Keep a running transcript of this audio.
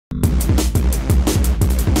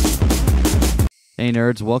Hey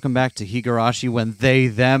nerds, welcome back to Higurashi When They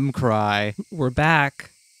Them Cry. We're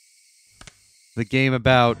back. The game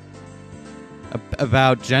about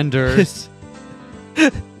genders.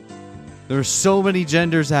 There's so many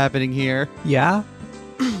genders happening here. Yeah?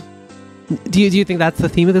 Do you think that's the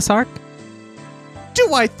theme of this arc?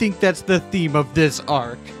 Do I think that's the theme of this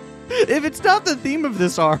arc? If it's not the theme of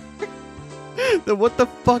this arc, then what the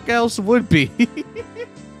fuck else would be?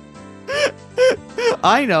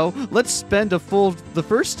 I know. Let's spend the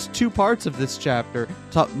first 2 parts of this chapter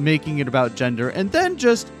making it about gender, and then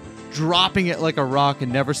just dropping it like a rock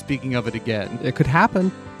and never speaking of it again. It could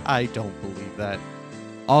happen. I don't believe that.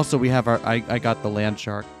 Also, we have I got the land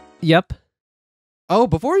shark. Yep. Oh,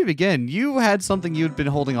 before we begin, you had something you'd been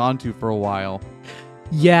holding on to for a while.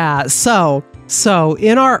 Yeah, so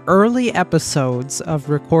in our early episodes of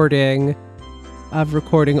recording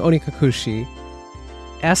Onikakushi,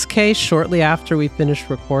 SK, shortly after we finished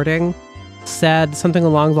recording, said something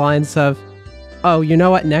along the lines of, "Oh, you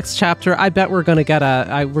know what? Next chapter, I bet we're gonna get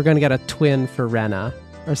a twin for Rena,"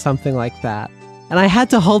 or something like that. And I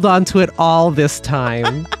had to hold on to it all this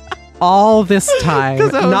time,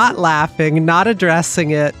 not laughing, not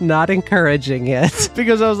addressing it, not encouraging it,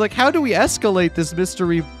 because I was like, "How do we escalate this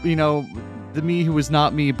mystery? The me who is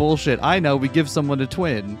not me bullshit. I know we give someone a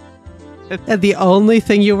twin." And the only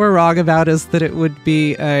thing you were wrong about is that it would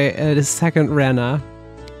be a second Rena.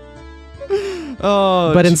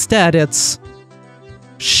 Oh, but instead it's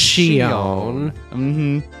Shion.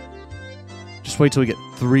 Mm-hmm. Just wait till we get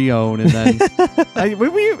 3 own, and then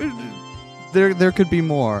there could be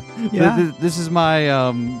more. Yeah. This is my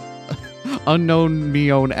unknown me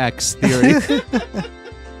own X theory.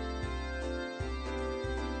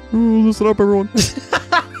 Ooh, listen up, everyone.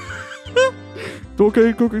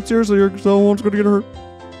 Okay, seriously, someone's gonna get hurt.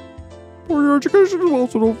 For your education as well,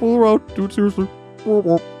 so don't fool around. Do it seriously.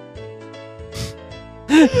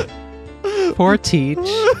 Poor Teach.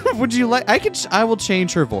 Would you like? I will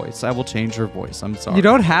change her voice. I'm sorry. You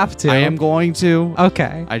don't have to. I am going to.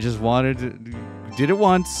 Okay. I just wanted to. Did it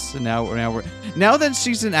once, and now that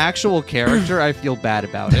she's an actual character, I feel bad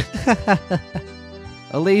about it.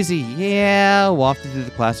 A lazy wafted through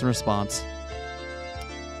the class in response.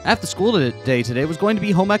 After school day today was going to be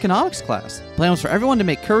home economics class. The plan was for everyone to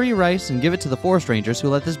make curry rice and give it to the forest rangers who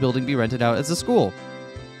let this building be rented out as a school.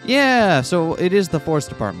 Yeah, so it is the forest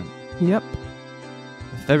department. Yep.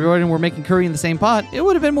 If everyone were making curry in the same pot, it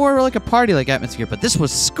would have been more like a party-like atmosphere, but this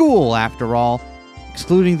was school after all.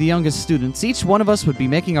 Excluding the youngest students, each one of us would be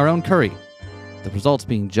making our own curry. The results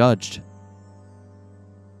being judged.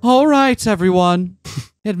 All right, everyone.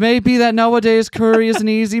 It may be that nowadays curry is an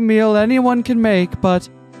easy meal anyone can make, but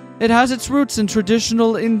it has its roots in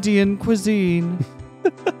traditional Indian cuisine.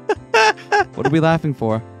 What are we laughing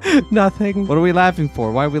for? Nothing. What are we laughing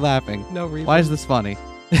for? Why are we laughing? No reason. Why is this funny?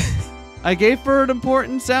 I gave her an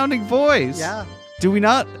important sounding voice. Yeah. Do we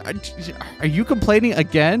not? Are you complaining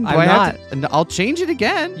again? I'm not. I'll change it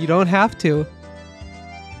again. You don't have to.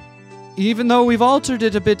 Even though we've altered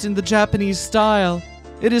it a bit in the Japanese style,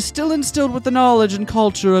 it is still instilled with the knowledge and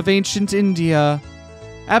culture of ancient India.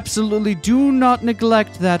 Absolutely do not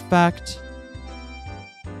neglect that fact.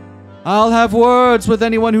 I'll have words with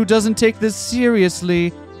anyone who doesn't take this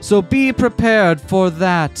seriously, so be prepared for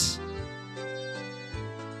that.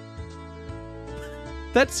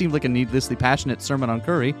 That seemed like a needlessly passionate sermon on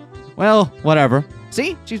curry. Well, whatever.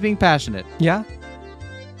 See? She's being passionate. Yeah.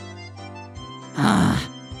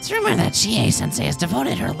 It's rumored that Chie-sensei has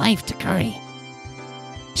devoted her life to curry.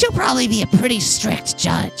 She'll probably be a pretty strict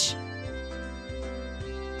judge.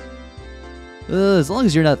 As long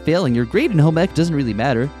as you're not failing, your grade in home ec doesn't really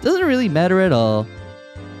matter. Doesn't really matter at all.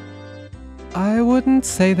 I wouldn't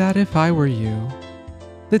say that if I were you.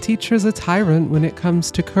 The teacher's a tyrant when it comes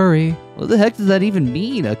to curry. What the heck does that even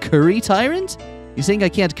mean? A curry tyrant? You saying I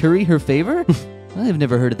can't curry her favor? I've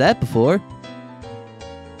never heard of that before.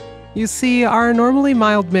 You see, our normally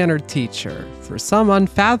mild-mannered teacher, for some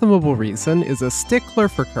unfathomable reason, is a stickler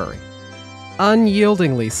for curry.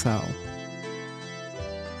 Unyieldingly so.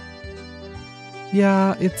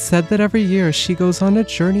 Yeah, it's said that every year she goes on a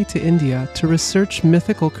journey to India to research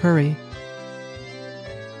mythical curry.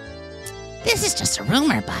 This is just a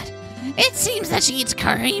rumor, but it seems that she eats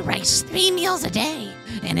curry rice 3 meals a day.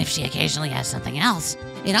 And if she occasionally has something else,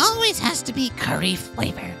 it always has to be curry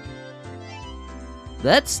flavored.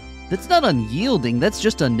 That's not unyielding, that's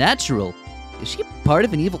just unnatural. Is she part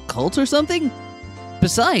of an evil cult or something?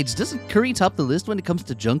 Besides, doesn't curry top the list when it comes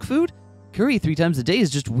to junk food? Curry 3 times a day is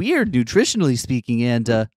just weird, nutritionally speaking,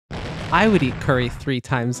 and, I would eat curry 3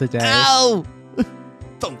 times a day. Ow!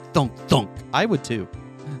 Thunk, thunk, thunk. I would too.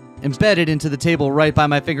 Embedded into the table right by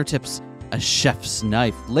my fingertips A chef's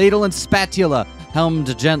knife, ladle, and spatula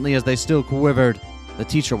hummed gently as they still quivered. The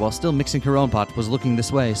teacher, while still mixing her own pot, was looking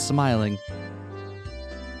this way, smiling.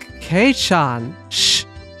 Kei-chan, shh!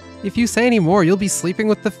 If you say any more, you'll be sleeping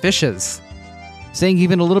with the fishes. Saying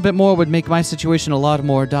even a little bit more would make my situation a lot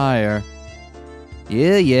more dire.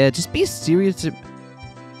 Yeah, just be serious.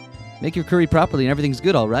 Make your curry properly and everything's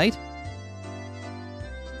good, alright?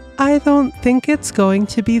 I don't think it's going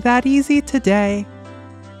to be that easy today.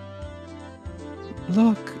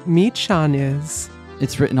 Look, Mi-chan is.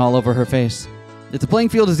 It's written all over her face. If the playing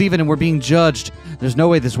field is even and we're being judged, there's no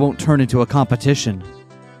way this won't turn into a competition.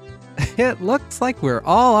 It looks like we're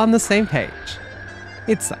all on the same page.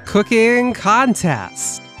 It's a cooking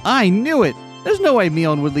contest. I knew it! There's no way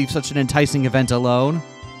Mion would leave such an enticing event alone.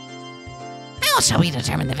 How shall we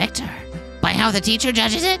determine the victor? By how the teacher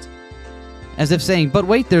judges it? As if saying, but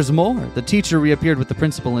wait, there's more. The teacher reappeared with the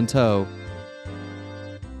principal in tow.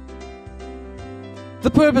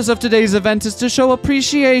 The purpose of today's event is to show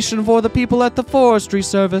appreciation for the people at the forestry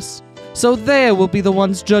service. So they will be the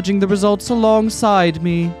ones judging the results alongside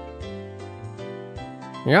me.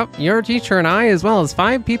 Yep, your teacher and I, as well as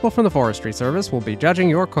 5 people from the forestry service, will be judging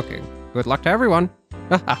your cooking. Good luck to everyone.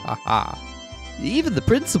 Ha ha ha ha. Even the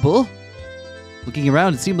principal. Looking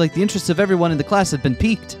around, it seemed like the interests of everyone in the class had been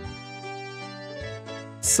piqued.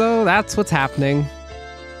 So that's what's happening.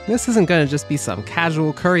 This isn't going to just be some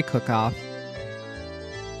casual curry cook-off.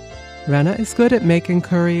 Rena is good at making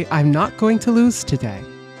curry. I'm not going to lose today.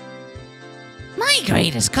 My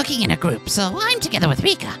grade is cooking in a group, so I'm together with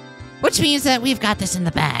Rika. Which means that we've got this in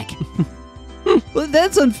the bag. Well,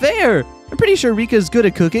 that's unfair. I'm pretty sure Rika's good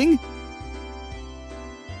at cooking.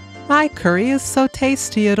 My curry is so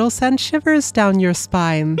tasty it'll send shivers down your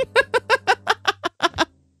spine.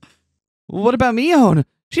 What about Mion?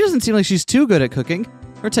 She doesn't seem like she's too good at cooking.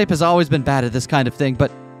 Her type has always been bad at this kind of thing,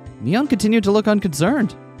 but Mion continued to look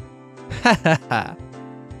unconcerned.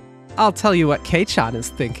 I'll tell you what Kei-chan is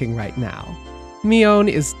thinking right now. Mion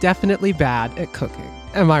is definitely bad at cooking.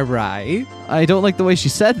 Am I right? I don't like the way she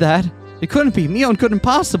said that. It couldn't be. Mion couldn't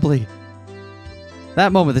possibly.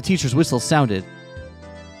 That moment, the teacher's whistle sounded.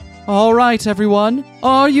 All right, everyone.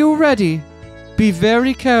 Are you ready? Be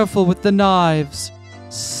very careful with the knives.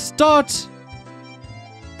 Start!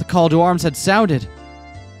 The call to arms had sounded.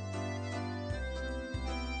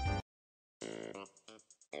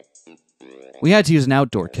 We had to use an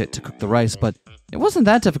outdoor kit to cook the rice, but it wasn't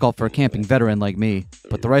that difficult for a camping veteran like me.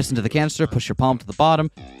 Put the rice into the canister, push your palm to the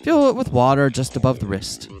bottom, fill it with water just above the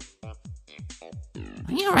wrist.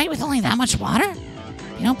 Are you alright with only that much water?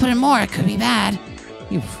 If you don't put in more, it could be bad.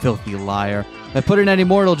 You filthy liar. If I put in any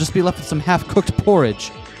more, it'll just be left with some half-cooked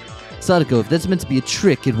porridge. Sadako, if that's meant to be a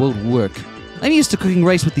trick, it won't work. I'm used to cooking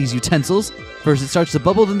rice with these utensils. First it starts to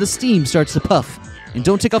bubble, then the steam starts to puff. And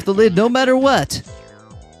don't take off the lid no matter what.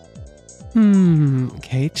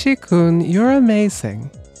 Keiichi-kun, you're amazing.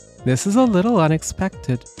 This is a little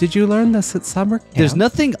unexpected. Did you learn this at summer camp? There's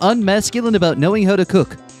nothing unmasculine about knowing how to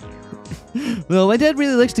cook. Well, my dad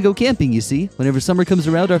really likes to go camping, you see. Whenever summer comes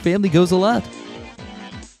around, our family goes a lot.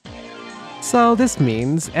 So this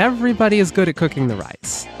means everybody is good at cooking the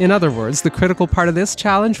rice. In other words, the critical part of this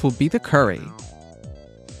challenge will be the curry.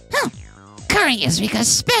 Curry is Rika's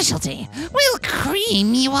specialty. We'll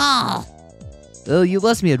cream you all. Oh, you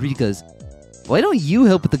lost me at Rika's. Why don't you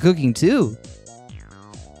help with the cooking, too?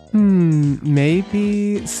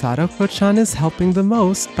 Maybe Sadako-chan is helping the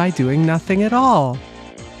most by doing nothing at all.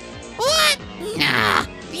 What? Nah,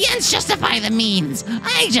 the ends justify the means.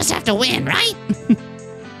 I just have to win, right?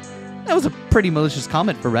 That was a pretty malicious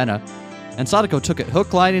comment for Rena. And Sadako took it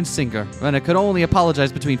hook, line, and sinker. Rena could only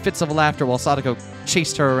apologize between fits of laughter while Sadako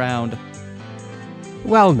chased her around.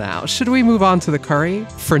 Well now, should we move on to the curry?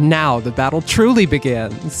 For now, the battle truly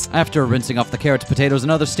begins. After rinsing off the carrots, potatoes,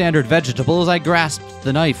 and other standard vegetables, I grasped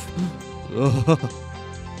the knife.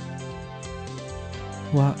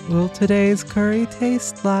 What will today's curry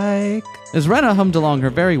taste like? As Rena hummed along, her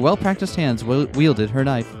very well-practiced hands wielded her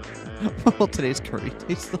knife. What will today's curry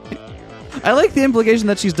taste like? I like the implication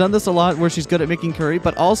that she's done this a lot where she's good at making curry,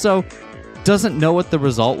 but also doesn't know what the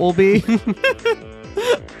result will be.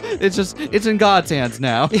 It's in God's hands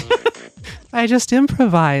now. I just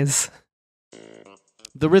improvise.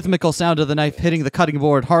 The rhythmical sound of the knife hitting the cutting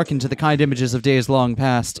board harkened to the kind images of days long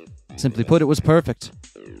past. Simply put, it was perfect.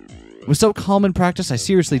 It was so calm in practice, I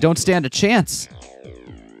seriously don't stand a chance.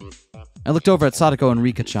 I looked over at Satako and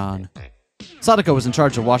Rika-chan. Satako was in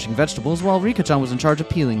charge of washing vegetables, while Rika-chan was in charge of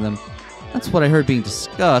peeling them. That's what I heard being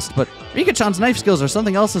discussed, but Rika-chan's knife skills are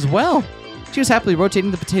something else as well. She was happily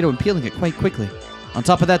rotating the potato and peeling it quite quickly. On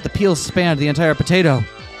top of that, the peels spanned the entire potato.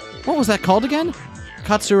 What was that called again?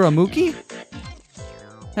 Katsuramuki?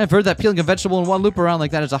 I've heard that peeling a vegetable in one loop around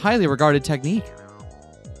like that is a highly regarded technique.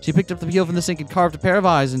 She picked up the peel from the sink and carved a pair of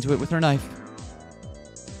eyes into it with her knife.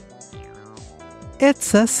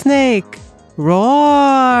 It's a snake.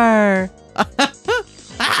 Roar!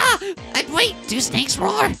 Wait, do snakes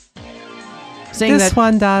roar? Saying This that,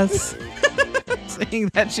 one does. saying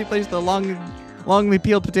that, she placed the longly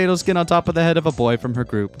peeled potato skin on top of the head of a boy from her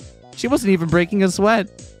group. She wasn't even breaking a sweat.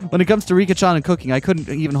 When it comes to Rika-chan and cooking, I couldn't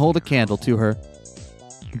even hold a candle to her.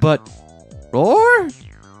 But, roar?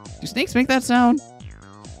 Do snakes make that sound?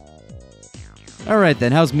 Alright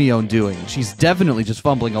then, how's Mion doing? She's definitely just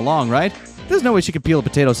fumbling along, right? There's no way she could peel a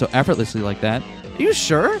potato so effortlessly like that. Are you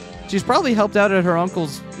sure? She's probably helped out at her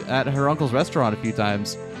uncle's restaurant a few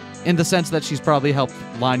times. In the sense that she's probably helped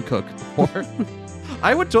line cook before.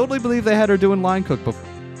 I would totally believe they had her doing line cook before.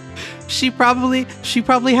 She probably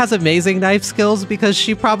has amazing knife skills because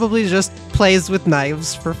she probably just plays with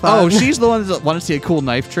knives for fun. Oh, she's the one that wanted to see a cool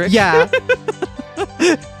knife trick? Yeah.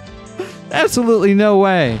 Absolutely no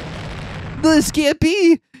way. This can't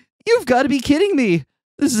be. You've got to be kidding me.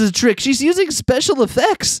 This is a trick. She's using special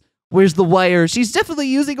effects. Where's the wire? She's definitely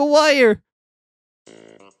using a wire.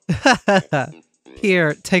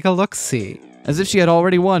 Here, take a look-see. As if she had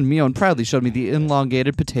already won, Mion proudly showed me the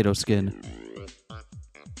elongated potato skin.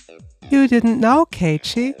 You didn't know,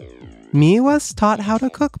 Keiichi. Mi was taught how to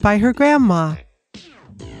cook by her grandma.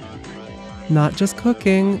 Not just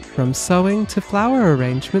cooking, from sewing to flower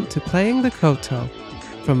arrangement to playing the koto.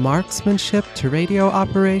 From marksmanship to radio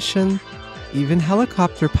operation, even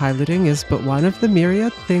helicopter piloting is but one of the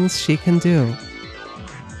myriad things she can do.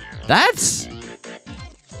 That's...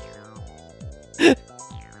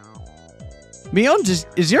 Mion,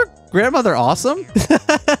 is your grandmother awesome?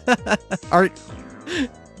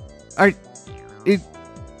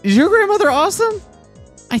 Is your grandmother awesome?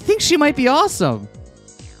 I think she might be awesome.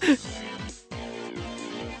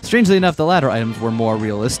 Strangely enough, the latter items were more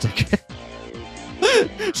realistic.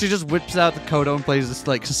 She just whips out the koto and plays this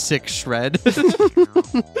like sick shred.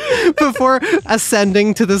 Before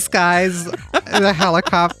ascending to the skies in a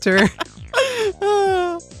helicopter.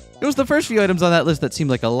 It was the first few items on that list that seemed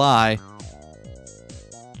like a lie.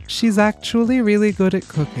 She's actually really good at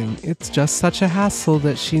cooking. It's just such a hassle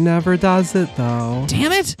that she never does it, though.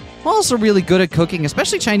 Damn it! I'm also really good at cooking,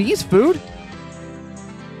 especially Chinese food.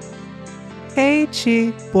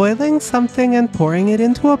 Keiichi, boiling something and pouring it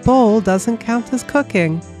into a bowl doesn't count as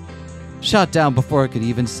cooking. Shot down before I could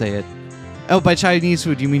even say it. Oh, by Chinese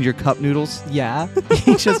food, you mean your cup noodles? Yeah,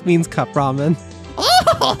 he just means cup ramen.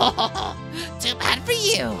 Oh, too bad for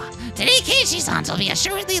you. Today, Keiichi-san will be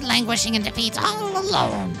assuredly languishing in defeat all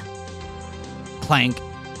alone. Clank.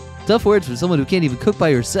 Tough words for someone who can't even cook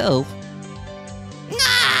by herself.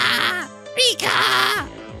 Ah, Rika!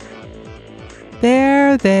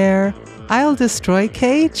 There. I'll destroy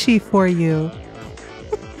Keiichi for you.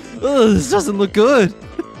 Ugh, this doesn't look good.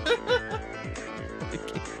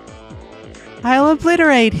 I'll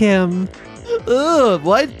obliterate him. Ugh,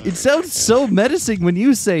 what? It sounds so menacing when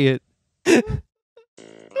you say it.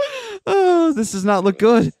 Oh, this does not look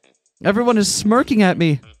good. Everyone is smirking at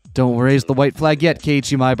me. Don't raise the white flag yet,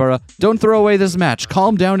 Keiichi Maebara. Don't throw away this match.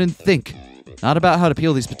 Calm down and think. Not about how to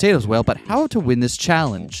peel these potatoes well, but how to win this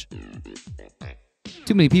challenge.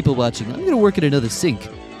 Too many people watching. I'm gonna work at another sink.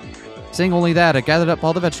 Saying only that, I gathered up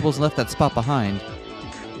all the vegetables and left that spot behind.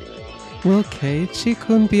 Will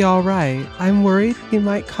Keiichi-kun be alright? I'm worried he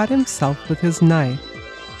might cut himself with his knife.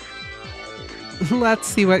 Let's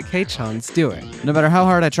see what Kei-chan's doing. No matter how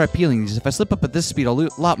hard I try peeling these, if I slip up at this speed, I'll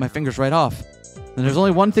lop my fingers right off. And there's only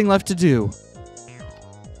one thing left to do.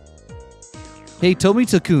 Hey,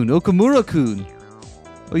 Tomita-kun, Okamura-kun.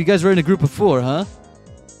 Oh, you guys were in a group of 4, huh?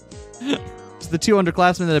 It's the 2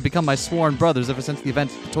 underclassmen that have become my sworn brothers ever since the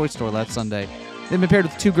event at the toy store last Sunday. They've been paired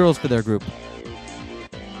with 2 girls for their group.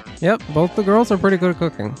 Yep, both the girls are pretty good at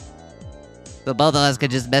cooking. So both of us could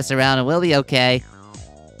just mess around and we'll be okay.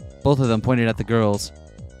 Both of them pointed at the girls.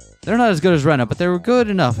 They're not as good as Rena, but they were good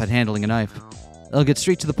enough at handling a knife. I'll get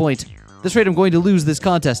straight to the point. At this rate, I'm going to lose this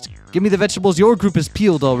contest. Give me the vegetables your group has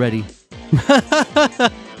peeled already.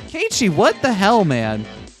 Keiichi, what the hell, man?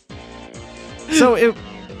 So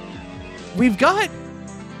we've got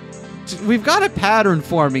a pattern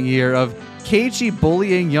forming here of Keiichi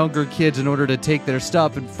bullying younger kids in order to take their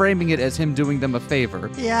stuff and framing it as him doing them a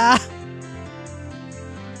favor. Yeah.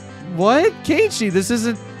 What? Keiichi, this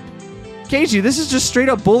isn't... Keiichi, this is just straight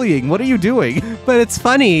up bullying. What are you doing? But it's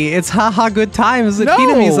funny. It's haha good times at No,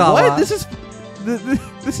 Hinamizawa. what?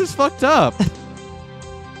 This is fucked up.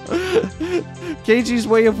 Keiichi's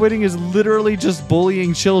way of winning is literally just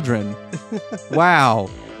bullying children. Wow.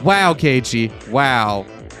 Wow, Keiichi. Wow.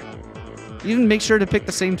 You didn't make sure to pick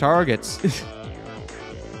the same targets.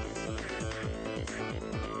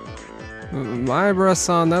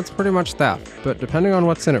 Maebara-san, that's pretty much theft, but depending on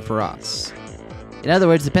what's in it for us. In other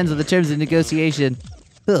words, depends on the terms of negotiation.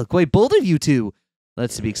 Ugh, quite bold of you two.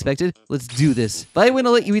 That's to be expected. Let's do this. If I win,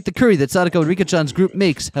 I'll let you eat the curry that Satako and Rika-chan's group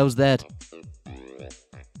makes. How's that?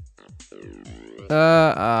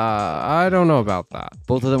 I don't know about that.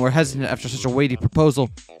 Both of them were hesitant after such a weighty proposal.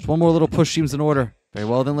 Just one more little push seems in order. Very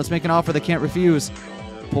well, then let's make an offer they can't refuse.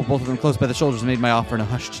 Pulled both of them close by the shoulders and made my offer in a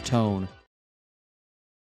hushed tone.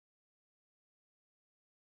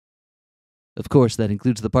 Of course, that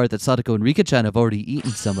includes the part that Satako and Rika-chan have already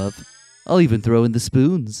eaten some of. I'll even throw in the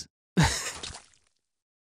spoons.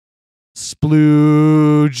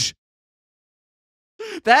 Splooge.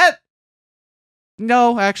 That?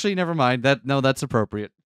 No, actually, never mind. That's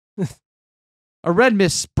appropriate. A red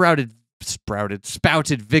mist spouted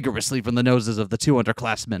vigorously from the noses of the two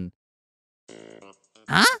underclassmen.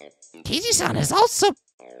 Huh? Keiichi-san is also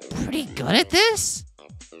pretty good at this.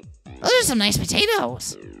 Those are some nice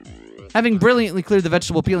potatoes. Having brilliantly cleared the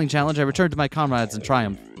vegetable peeling challenge, I returned to my comrades in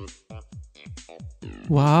triumph.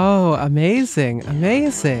 Wow, amazing,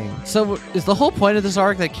 amazing. So, is the whole point of this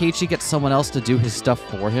arc that Keiichi gets someone else to do his stuff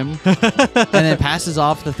for him? And then passes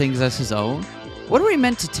off the things as his own? What are we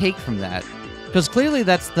meant to take from that? Because clearly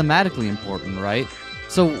that's thematically important, right?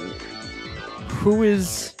 So,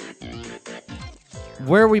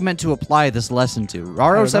 where are we meant to apply this lesson to?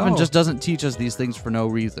 RO7 just doesn't teach us these things for no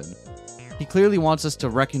reason. He clearly wants us to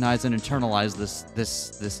recognize and internalize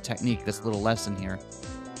this technique, this little lesson here.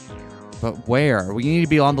 But where? We need to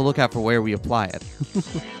be on the lookout for where we apply it.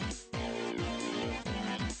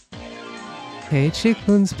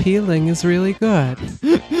 Keiichi-kun's peeling is really good.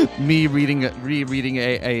 Me rereading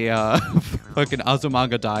a fucking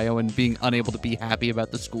Azumanga Daioh and being unable to be happy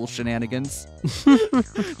about the school shenanigans.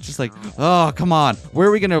 Just like, oh, come on. Where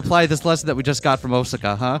are we going to apply this lesson that we just got from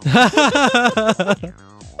Osaka, huh?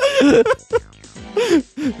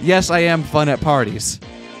 Yes, I am fun at parties.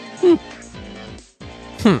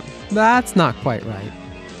 That's not quite right.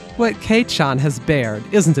 What Kei-chan has bared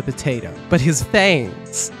isn't a potato, but his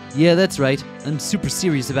fangs. Yeah, that's right. I'm super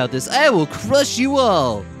serious about this. I will crush you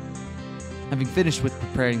all! Having finished with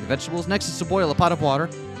preparing the vegetables, next is to boil a pot of water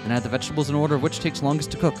and add the vegetables in order of which takes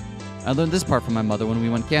longest to cook. I learned this part from my mother when we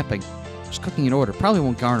went camping. Just cooking in order probably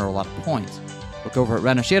won't garner a lot of points. Look over at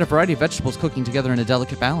Rena. She had a variety of vegetables cooking together in a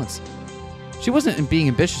delicate balance. She wasn't being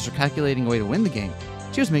ambitious or calculating a way to win the game.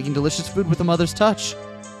 She was making delicious food with a mother's touch.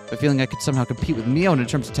 By feeling I could somehow compete with Mio in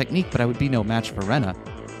terms of technique, but I would be no match for Rena.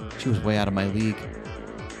 She was way out of my league.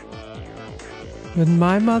 When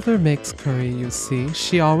my mother makes curry, you see,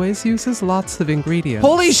 she always uses lots of ingredients.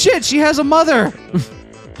 Holy shit, she has a mother!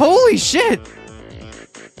 Holy shit!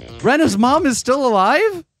 Rena's mom is still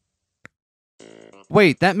alive?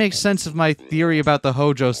 Wait, that makes sense if my theory about the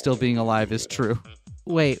Houjou still being alive is true.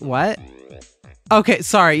 Wait, what? Okay,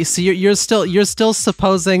 sorry. So you're still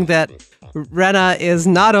supposing that Rena is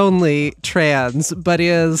not only trans, but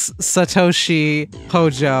is Satoshi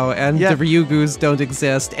Houjou, and the Ryugus don't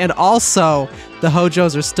exist, and also the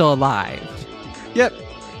Houjous are still alive. Yep.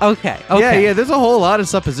 Okay. Yeah, there's a whole lot of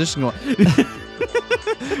supposition going on.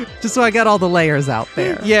 Just so I got all the layers out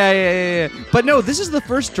there. Yeah. But no, this is the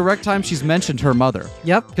first direct time she's mentioned her mother.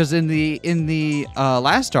 Yep. Because in the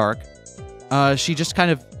last arc, she just kind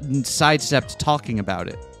of sidestepped talking about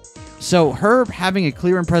it. So her having a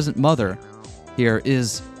clear and present mother here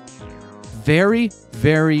is very,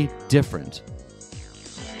 very different.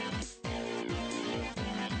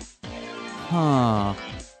 Huh.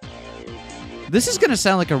 This is going to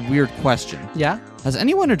sound like a weird question. Yeah? Has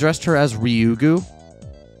anyone addressed her as Ryugu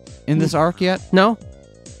in this arc yet? No.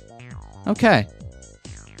 Okay.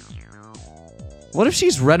 What if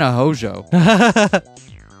she's Rena Houjou?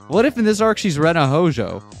 What if in this arc she's Rena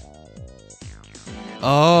Houjou?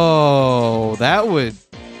 Oh, that would...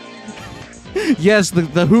 Yes,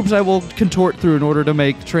 the hoops I will contort through in order to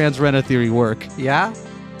make trans Rena theory work. Yeah?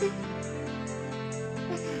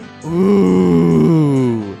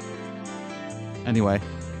 Ooh. Anyway.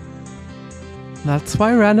 That's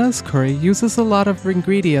why Rena's curry uses a lot of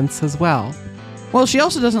ingredients as well. Well, she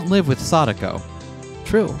also doesn't live with Satako.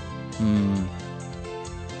 True.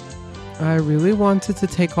 I really wanted to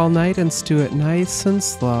take all night and stew it nice and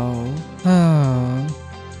slow.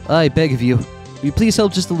 I beg of you, will you please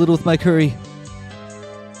help just a little with my curry?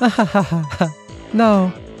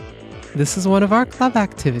 No. This is one of our club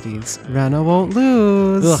activities. Rena won't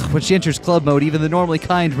lose. Ugh, when she enters club mode, even the normally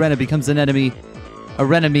kind Rena becomes an enemy. A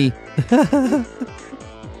renemy.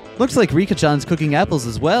 Looks like Rika-chan's cooking apples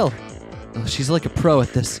as well. Oh, she's like a pro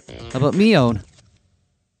at this. How about Mion?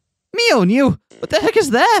 Mion, you! What the heck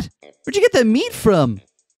is that? Where'd you get that meat from?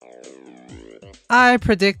 I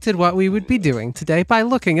predicted what we would be doing today by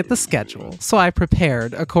looking at the schedule, so I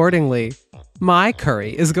prepared accordingly. My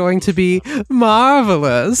curry is going to be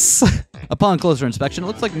marvelous. Upon closer inspection, it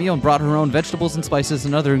looks like Mion brought her own vegetables and spices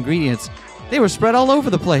and other ingredients. They were spread all over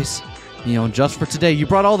the place. Mion, just for today, you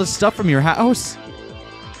brought all this stuff from your house?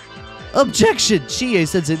 Objection!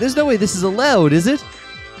 Chie-sensei, there's no way this is allowed, is it?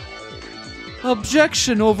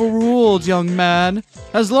 Objection overruled, young man.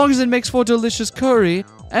 As long as it makes for delicious curry,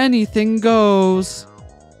 anything goes.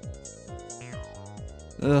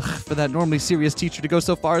 Ugh, for that normally serious teacher to go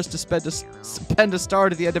so far as to append a star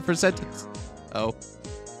to the end of her sentence. Oh.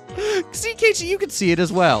 See, Keiichi, you can see it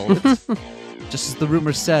as well. It's just as the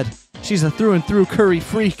rumors said, she's a through and through curry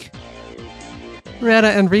freak. Rena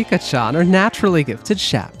and Rika-chan are naturally gifted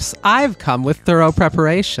chefs. I've come with thorough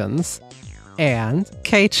preparations. And,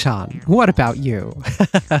 Kei-chan, what about you?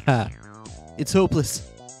 It's hopeless.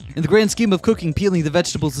 In the grand scheme of cooking, peeling the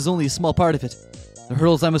vegetables is only a small part of it. The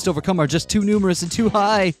hurdles I must overcome are just too numerous and too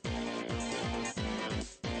high.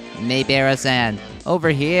 Maebara-san, over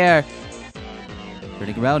here.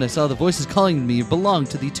 Turning around, I saw the voices calling me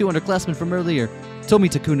belonged to the two underclassmen from earlier,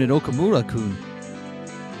 Tomita-kun and Okamura-kun.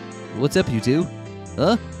 What's up, you two?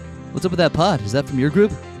 Huh? What's up with that pot? Is that from your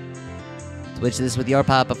group? Switch this with your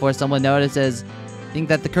pot before someone notices. Think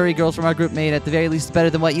that the curry girls from our group made at the very least better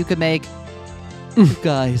than what you could make.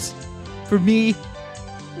 Guys, for me...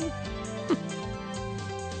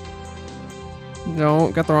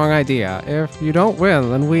 Don't get the wrong idea. If you don't win,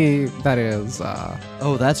 then that is,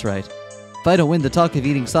 Oh, that's right. If I don't win, the talk of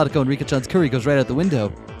eating Satako and Rika-chan's curry goes right out the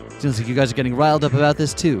window. Seems like you guys are getting riled up about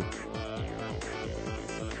this, too.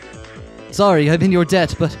 Sorry, I'm in your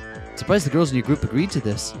debt, but I'm surprised the girls in your group agreed to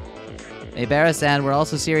this. Maebara-san, we're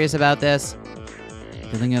also serious about this.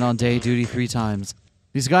 Filling in on day duty 3 times.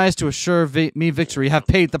 These guys, to assure me victory, have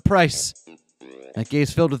paid the price. That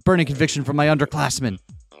gaze filled with burning conviction from my underclassmen.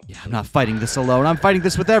 Yeah, I'm not fighting this alone. I'm fighting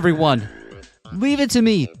this with everyone. Leave it to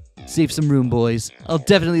me. Save some room, boys. I'll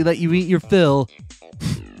definitely let you eat your fill.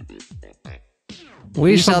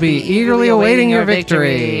 We shall be eagerly awaiting your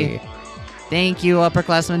victory. Thank you,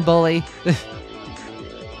 upperclassman bully.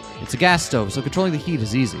 It's a gas stove, so controlling the heat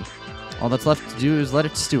is easy. All that's left to do is let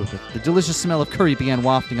it stew a bit. The delicious smell of curry began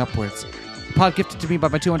wafting upwards. The pot gifted to me by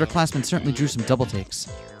my 2 underclassmen certainly drew some double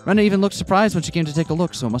takes. Rena even looked surprised when she came to take a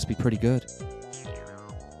look, so it must be pretty good.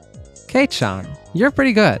 Kei-chan, you're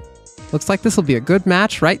pretty good. Looks like this will be a good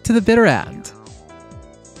match right to the bitter end.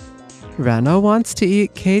 Rena wants to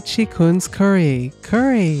eat Keiichi-kun's curry.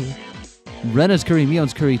 Curry. Rena's curry,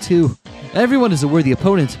 Mion's curry too. Everyone is a worthy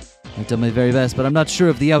opponent. I've done my very best, but I'm not sure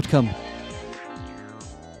of the outcome.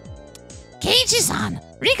 Keiichi-san,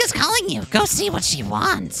 Rika's calling you. Go see what she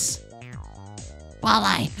wants. While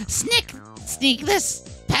I sneak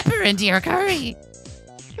this pepper into your curry.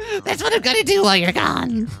 That's what I'm gonna do while you're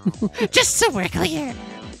gone. Just so we're clear.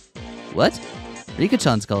 What?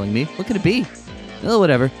 Rika-chan's calling me. What could it be? Oh,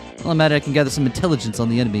 whatever. Well, I'm at it, I can gather some intelligence on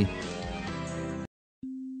the enemy.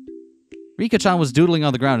 Rika-chan was doodling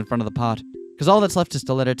on the ground in front of the pot, because all that's left is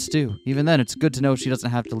to let it stew. Even then, it's good to know she doesn't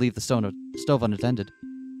have to leave the stove unattended.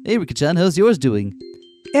 Hey, Rika-chan, how's yours doing?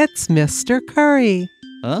 It's Mr. Curry.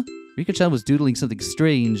 Huh? Rika-chan was doodling something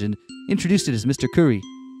strange and introduced it as Mr. Curry.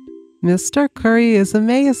 Mr. Curry is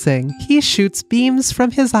amazing. He shoots beams from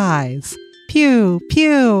his eyes. Pew,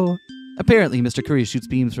 pew. Apparently, Mr. Curry shoots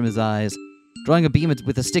beams from his eyes. Drawing a beam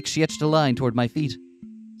with a stick, she etched a line toward my feet.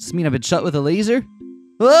 Does this mean I've been shot with a laser?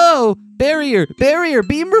 Whoa! Barrier! Barrier!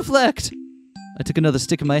 Beam reflect! I took another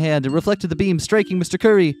stick in my hand and reflected the beam, striking Mr.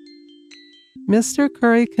 Curry. Mr.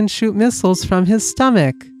 Curry can shoot missiles from his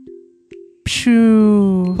stomach.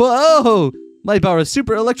 Pshoo. Whoa! Maebara's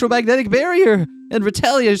super electromagnetic barrier and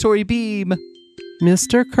retaliatory beam.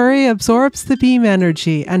 Mr. Curry absorbs the beam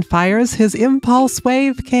energy and fires his impulse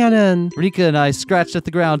wave cannon. Rika and I scratched at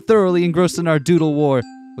the ground, thoroughly engrossed in our doodle war.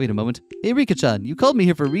 Wait a moment. Hey, Rika-chan, you called me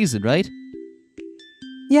here for a reason, right?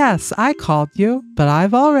 Yes, I called you, but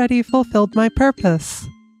I've already fulfilled my purpose.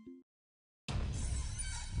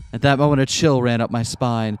 At that moment, a chill ran up my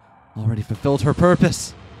spine. Already fulfilled her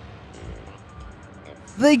purpose.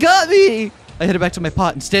 They got me! I headed back to my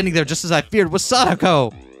pot, and standing there just as I feared was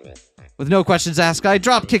Satako. With no questions asked, I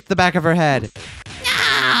drop-kicked the back of her head.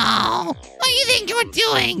 No! What do you think you're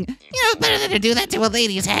doing? You know better than to do that to a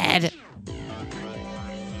lady's head.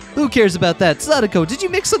 Who cares about that? Satako, did you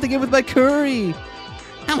mix something in with my curry?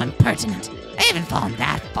 How impertinent. I haven't fallen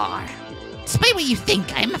that far. Despite what you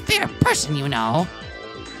think, I am a fair person, you know.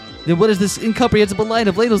 Then what is this incomprehensible line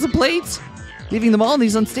of ladles and plates? leaving them all in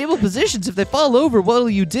these unstable positions. If they fall over, what will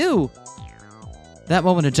you do? That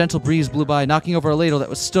moment, a gentle breeze blew by, knocking over a ladle that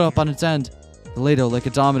was stood up on its end. The ladle, like a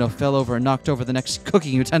domino, fell over and knocked over the next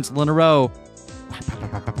cooking utensil in a row.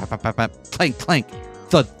 Clank, clank,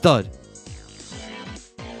 thud, thud.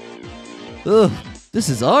 Ugh, this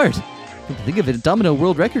is art. Come to think of it, domino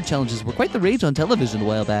world record challenges were quite the rage on television a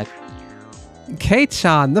while back.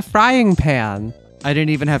 Kei-chan, the frying pan. I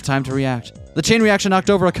didn't even have time to react. The chain reaction knocked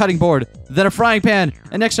over a cutting board, then a frying pan,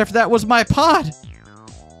 and next after that was my pot!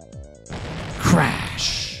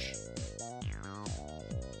 Crash!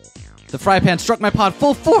 The fry pan struck my pot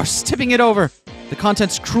full force, tipping it over. The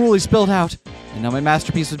contents cruelly spilled out, and now my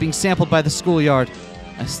masterpiece was being sampled by the schoolyard.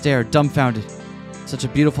 I stared, dumbfounded. Such a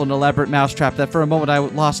beautiful and elaborate mousetrap that for a moment I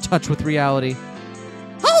lost touch with reality.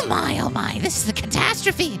 Oh my, this is a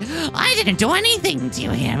catastrophe. I didn't do anything, do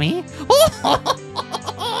you hear me?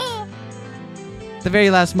 At the very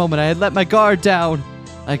last moment, I had let my guard down.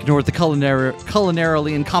 I ignored the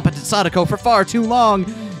culinarily incompetent Satako for far too long.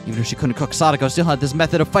 Even if she couldn't cook, Satako still had this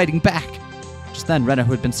method of fighting back. Just then, Rena,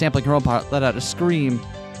 who had been sampling her own pot, let out a scream.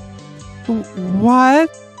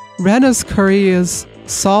 What? Rena's curry is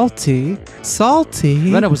salty.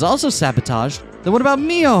 Salty? Rena was also sabotaged. Then what about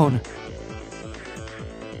Mion?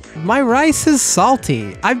 My rice is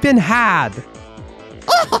salty. I've been had.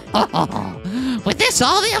 With this,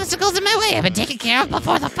 all the obstacles in my way have been taken care of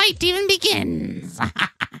before the fight even begins.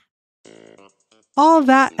 All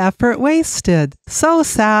that effort wasted. So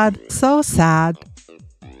sad, so sad.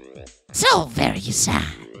 So very sad.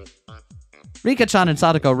 Rika-chan and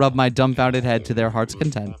Satako rubbed my dumbfounded head to their heart's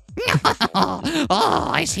content. Oh,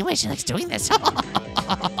 I see why she likes doing this.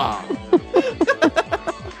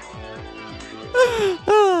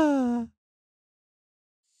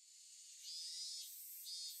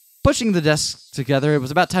 Pushing the desks together, it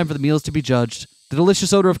was about time for the meals to be judged. The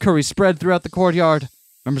delicious odor of curry spread throughout the courtyard.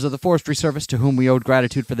 Members of the forestry service, to whom we owed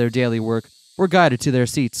gratitude for their daily work, were guided to their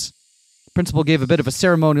seats. The principal gave a bit of a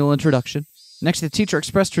ceremonial introduction. Next, the teacher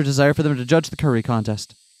expressed her desire for them to judge the curry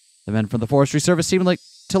contest. The men from the forestry service seemed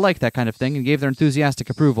to like that kind of thing and gave their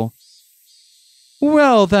enthusiastic approval.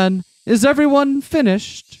 Well then, is everyone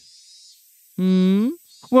finished?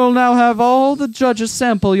 We'll now have all the judges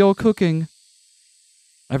sample your cooking.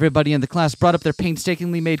 Everybody in the class brought up their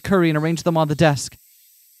painstakingly made curry and arranged them on the desk.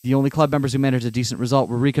 The only club members who managed a decent result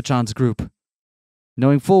were Rika-chan's group.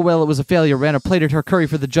 Knowing full well it was a failure, Rana plated her curry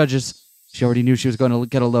for the judges. She already knew she was going to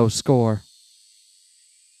get a low score.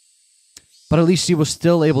 But at least she was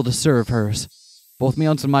still able to serve hers. Both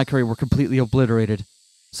Mion's and my curry were completely obliterated,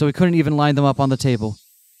 so we couldn't even line them up on the table.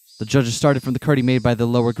 The judges started from the curry made by the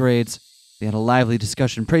lower grades. They had a lively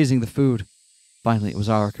discussion praising the food. Finally, it was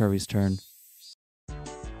our curry's turn.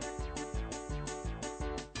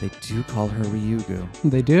 They do call her Ryugu.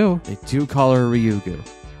 They do. They do call her Ryugu.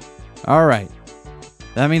 Alright.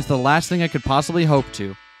 That means the last thing I could possibly hope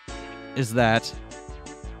to is that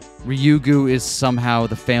Ryugu is somehow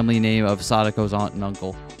the family name of Sadako's aunt and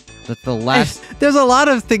uncle. That the last... There's a lot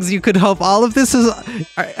of things you could hope. All of this is...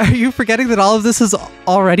 Are you forgetting that all of this is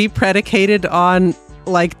already predicated on,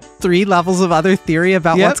 like, 3 levels of other theory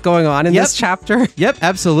about what's going on in this chapter? Yep,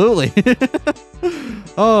 absolutely.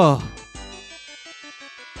 Oh.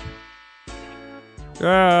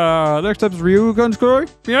 Next up is Ryugu-kun's curry.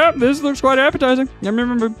 Yeah, this looks quite appetizing.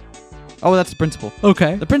 Oh, that's the principal.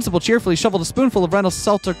 Okay. The principal cheerfully shoveled a spoonful of Reynolds'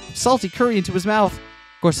 salty curry into his mouth.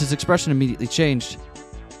 Of course, his expression immediately changed.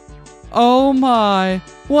 Oh my,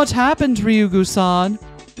 what happened, Ryugu-san?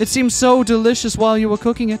 It seemed so delicious while you were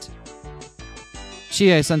cooking it.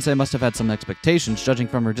 Chie-sensei must have had some expectations, judging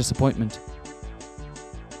from her disappointment.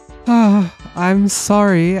 I'm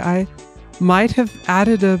sorry, I might have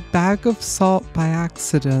added a bag of salt by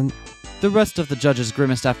accident. The rest of the judges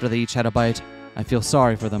grimaced after they each had a bite. I feel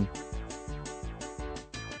sorry for them.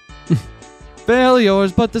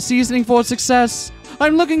 Failures, but the seasoning for success.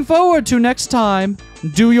 I'm looking forward to next time.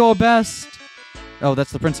 Do your best. Oh,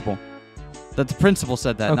 that's the principal. That the principal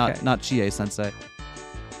said that, okay. not Chie-sensei.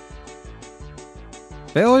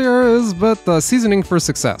 Failure is but the seasoning for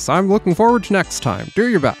success. I'm looking forward to next time. Do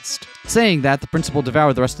your best. Saying that, the principal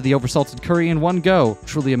devoured the rest of the oversalted curry in one go.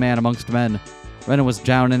 Truly a man amongst men. Rena was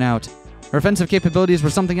down and out. Her offensive capabilities were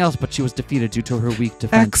something else, but she was defeated due to her weak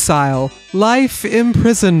defense. Exile. Life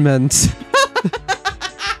imprisonment.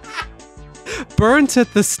 Burnt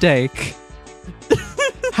at the stake.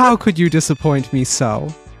 How could you disappoint me so?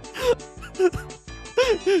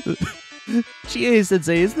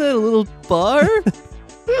 Chie-sensei, isn't that a little far?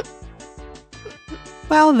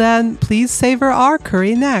 Well then, please savor our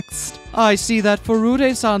curry next. I see that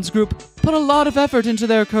Furude-san's group put a lot of effort into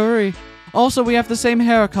their curry. Also, we have the same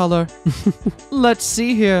hair color. Let's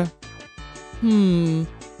see here.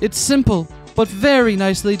 It's simple, but very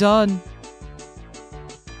nicely done.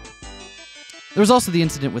 There was also the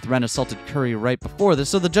incident with Ren assaulted Curry right before this,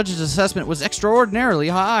 so the judge's assessment was extraordinarily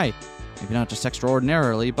high. Maybe not just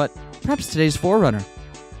extraordinarily, but perhaps today's forerunner.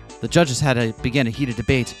 The judges began a heated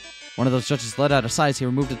debate. One of those judges let out a sigh as he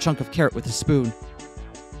removed a chunk of carrot with a spoon.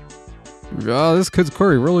 This kid's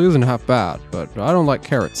curry really isn't half bad, but I don't like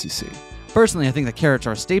carrots, you see. Personally, I think that carrots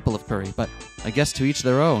are a staple of curry, but I guess to each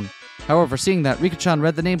their own. However, seeing that, Rika-chan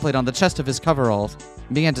read the nameplate on the chest of his coveralls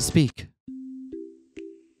and began to speak.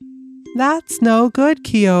 That's no good,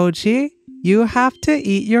 Keiichi. You have to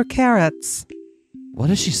eat your carrots. What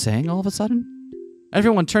is she saying all of a sudden?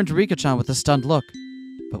 Everyone turned to Rika-chan with a stunned look.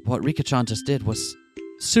 But what Rika-chan just did was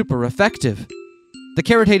super effective. The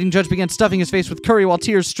carrot-hating judge began stuffing his face with curry while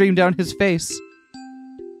tears streamed down his face.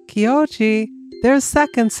 Keiichi, there's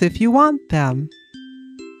seconds if you want them.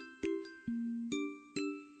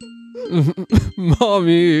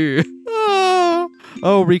 Mommy.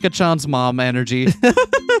 Oh, Rika-chan's mom energy.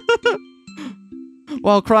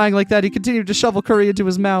 While crying like that, he continued to shovel curry into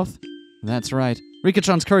his mouth. That's right.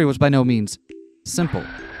 Rika-chan's curry was by no means simple.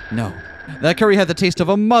 No. That curry had the taste of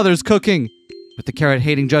a mother's cooking. With the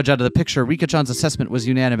carrot-hating judge out of the picture, Rika-chan's assessment was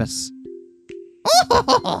unanimous.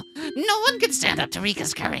 Oh, no one can stand up to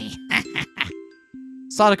Rika's curry.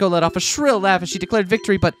 Satako let off a shrill laugh as she declared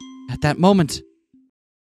victory, but at that moment...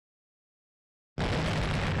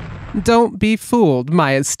 Don't be fooled,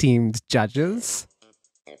 my esteemed judges.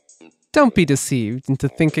 Don't be deceived into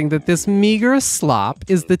thinking that this meager slop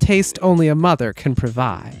is the taste only a mother can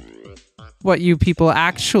provide. What you people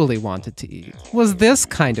actually wanted to eat was this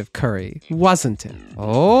kind of curry, wasn't it?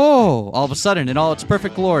 Oh, all of a sudden, in all its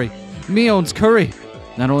perfect glory, Mion's curry.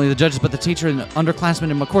 Not only the judges, but the teacher and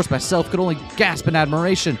underclassmen, and of course myself, could only gasp in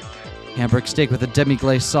admiration. Hamburg steak with a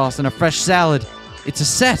demi-glace sauce and a fresh salad. It's a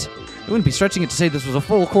set. I wouldn't be stretching it to say this was a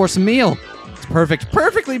full-course meal. It's perfect,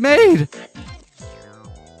 perfectly made.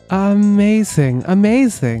 Amazing,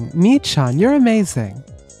 amazing. Mi-chan, you're amazing.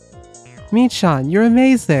 Mi-chan, you're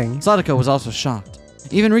amazing. Satako was also shocked.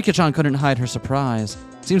 Even Rika-chan couldn't hide her surprise.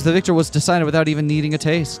 Seems the victor was decided without even needing a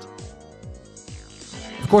taste.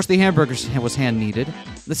 Of course, the hamburger was hand-kneaded.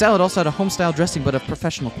 The salad also had a home-style dressing, but of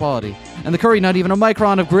professional quality. And the curry not even a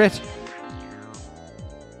micron of grit.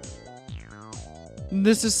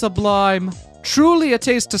 This is sublime. Truly a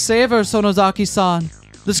taste to savor, Sonozaki-san.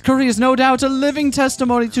 This curry is no doubt a living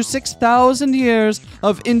testimony to 6,000 years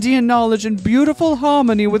of Indian knowledge and beautiful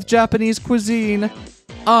harmony with Japanese cuisine.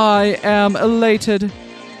 I am elated.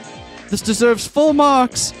 This deserves full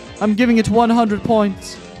marks. I'm giving it 100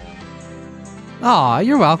 points. Aw,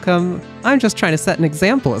 you're welcome. I'm just trying to set an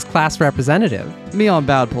example as class representative. Mion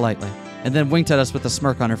bowed politely, and then winked at us with a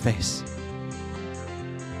smirk on her face.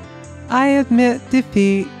 I admit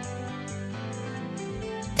defeat.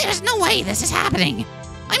 There's no way this is happening.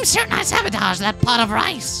 I'm certain I sabotaged that pot of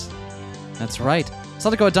rice. That's right.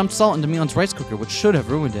 Satako had dumped salt into Mion's rice cooker, which should have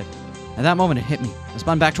ruined it. At that moment, it hit me. I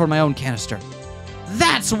spun back toward my own canister.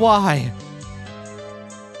 That's why!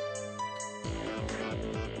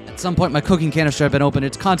 At some point, my cooking canister had been opened,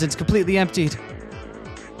 its contents completely emptied.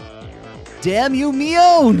 Damn you,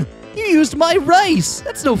 Mion! You used my rice!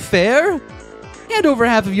 That's no fair! Hand over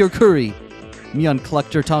half of your curry. Mion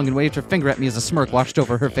clucked her tongue and waved her finger at me as a smirk washed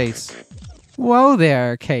over her face. Whoa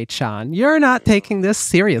there, Kei-chan. You're not taking this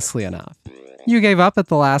seriously enough. You gave up at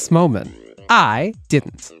the last moment. I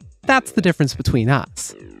didn't. That's the difference between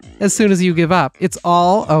us. As soon as you give up, it's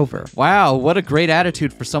all over. Wow, what a great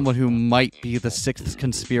attitude for someone who might be the sixth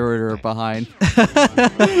conspirator behind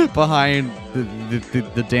the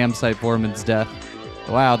damn site foreman's death.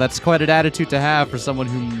 Wow, that's quite an attitude to have for someone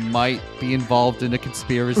who might be involved in a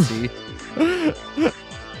conspiracy.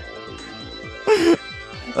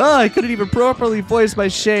 I couldn't even properly voice my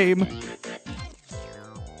shame.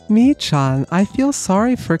 Mi-chan, I feel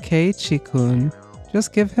sorry for Keiichi-kun.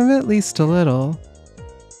 Just give him at least a little.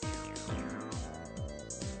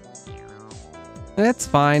 It's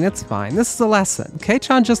fine, it's fine. This is a lesson.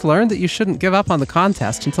 Kei-chan just learned that you shouldn't give up on the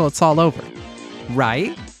contest until it's all over.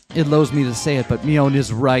 Right? It loathes me to say it, but Mion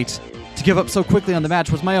is right. To give up so quickly on the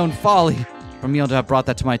match was my own folly. For Mion to have brought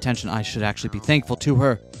that to my attention, I should actually be thankful to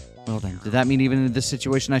her. Well then, did that mean even in this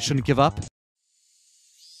situation I shouldn't give up?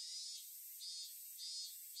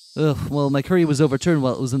 Ugh, well, my curry was overturned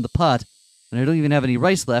while it was in the pot, and I don't even have any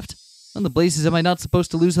rice left. How in the blazes am I not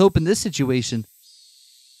supposed to lose hope in this situation?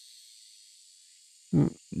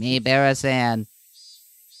 Maebara-san.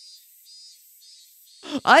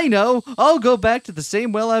 I know! I'll go back to the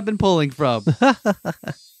same well I've been pulling from.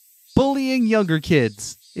 Bullying younger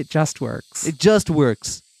kids. It just works. It just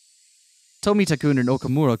works. Tomita-kun and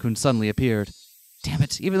Okamura-kun suddenly appeared. Damn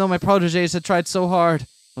it, even though my protégés had tried so hard, I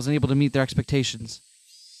wasn't able to meet their expectations.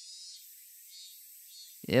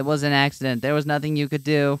 It was an accident. There was nothing you could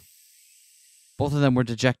do. Both of them were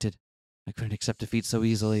dejected. I couldn't accept defeat so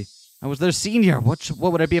easily. I was their senior. What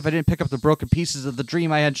would I be if I didn't pick up the broken pieces of the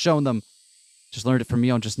dream I had shown them? Just learned it from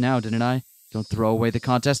Mion just now, didn't I? Don't throw away the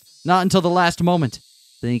contest. Not until the last moment.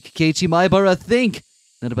 Think, Keiichi Maebara, think!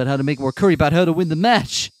 Not about how to make more curry, about how to win the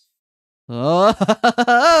match. Oh!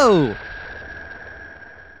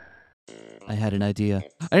 I had an idea.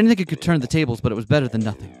 I didn't think it could turn the tables, but it was better than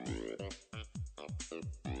nothing.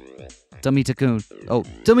 Tomita-kun. Oh,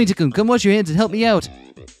 Tomita-kun, come wash your hands and help me out.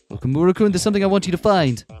 Okamura-kun, there's something I want you to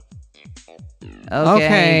find.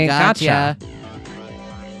 Okay, gotcha.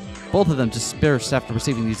 Both of them dispersed after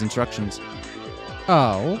receiving these instructions.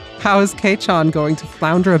 Oh, how is Kei-chan going to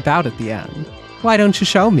flounder about at the end? Why don't you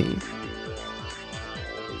show me?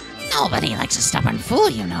 Nobody likes a stubborn fool,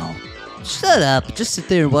 you know. Shut up. Just sit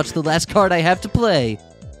there and watch the last card I have to play.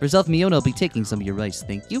 For yourself, Miona, I'll be taking some of your rice,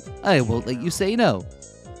 thank you. I won't let you say no.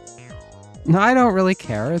 No, I don't really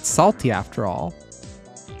care. It's salty after all.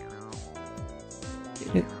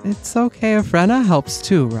 It's okay if Rena helps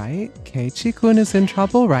too, right? Keiichi-kun is in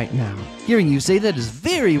trouble right now. Hearing you say that is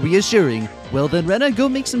very reassuring. Well then, Rena, go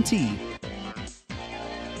make some tea.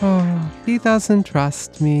 Oh, he doesn't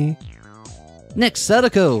trust me. Next,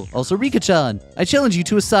 Satako, also Rika-chan. I challenge you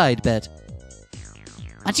to a side bet.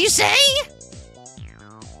 What'd you say?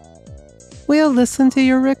 We'll listen to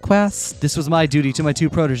your request. This was my duty to my two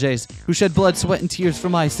protégés, who shed blood, sweat, and tears for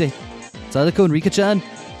my sake. Satako and Rika-chan,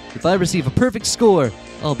 if I receive a perfect score,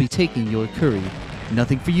 I'll be taking your curry.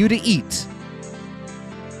 Nothing for you to eat.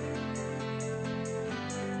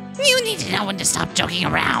 You need to know when to stop joking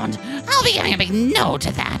around. I'll be giving a big no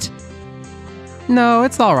to that. No,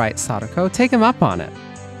 it's all right, Satako. Take him up on it.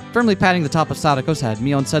 Firmly patting the top of Sadako's head,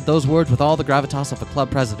 Mion said those words with all the gravitas of a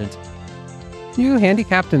club president. You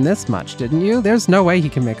handicapped him this much, didn't you? There's no way he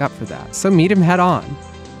can make up for that, so meet him head on.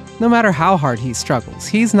 No matter how hard he struggles,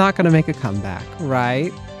 he's not going to make a comeback,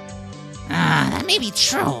 right? That may be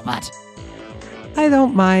true, but... I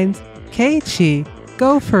don't mind. Keiichi,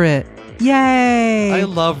 go for it. Yay! I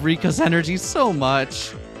love Rika's energy so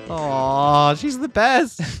much. Aww, she's the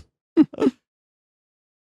best.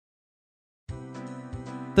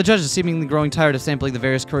 The judges, seemingly growing tired of sampling the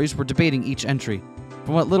various curries, were debating each entry.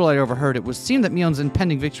 From what little I overheard, it seemed that Mion's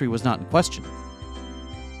impending victory was not in question.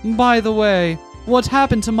 By the way, what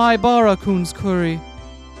happened to Maebara-kun's curry?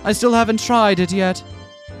 I still haven't tried it yet.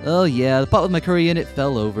 Oh yeah, the pot with my curry in it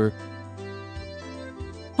fell over.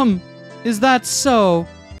 Is that so?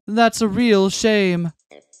 That's a real shame.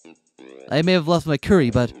 I may have lost my curry,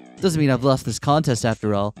 but doesn't mean I've lost this contest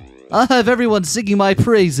after all. I'll have everyone singing my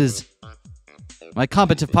praises. My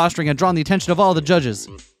competent posturing had drawn the attention of all the judges.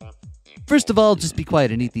 First of all, just be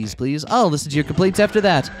quiet and eat these, please. I'll listen to your complaints after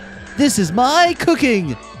that. This is my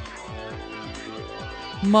cooking!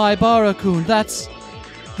 Maebara-kun, that's...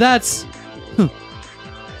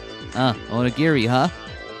 onigiri, huh?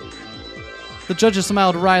 The judges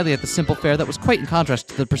smiled wryly at the simple fare that was quite in contrast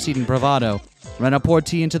to the preceding bravado. Rena poured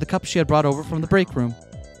tea into the cup she had brought over from the break room.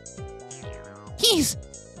 He's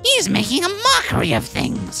making a mockery of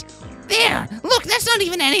things. There, look, that's not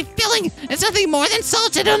even any filling. It's nothing more than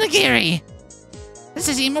salted onigiri. This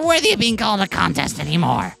isn't even worthy of being called a contest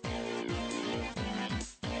anymore.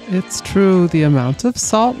 It's true, the amount of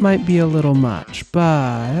salt might be a little much,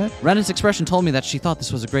 but... Rena's expression told me that she thought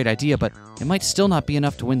this was a great idea, but it might still not be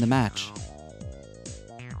enough to win the match.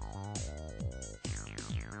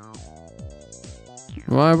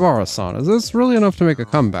 Maebara-san, is this really enough to make a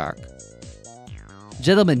comeback?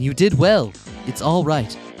 Gentlemen, you did well. It's all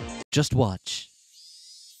right. Just watch.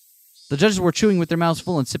 The judges were chewing with their mouths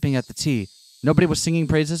full and sipping at the tea. Nobody was singing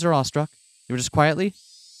praises or awestruck. They were just quietly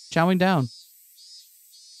chowing down.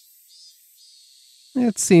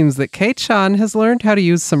 It seems that Kei-chan has learned how to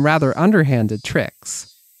use some rather underhanded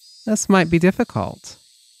tricks. This might be difficult.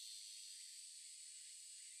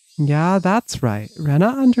 Yeah, that's right. Rena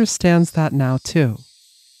understands that now, too.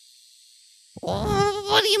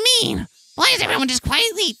 What do you mean? Why is everyone just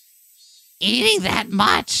quietly eating that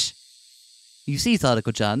much? You see,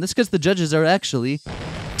 Sadako-chan, this is because the judges are actually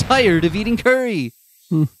tired of eating curry.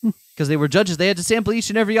 Because they were judges, they had to sample each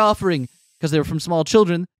and every offering. Because they were from small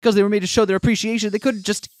children, because they were made to show their appreciation, they couldn't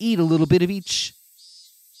just eat a little bit of each.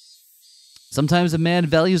 Sometimes a man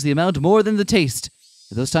values the amount more than the taste.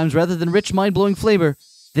 At those times, rather than rich, mind-blowing flavor,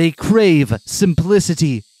 they crave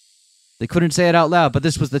simplicity. They couldn't say it out loud, but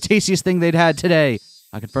this was the tastiest thing they'd had today.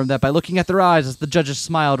 I confirmed that by looking at their eyes as the judges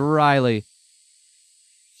smiled wryly.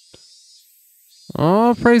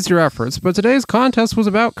 Oh, praise your efforts, but today's contest was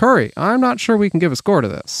about curry. I'm not sure we can give a score to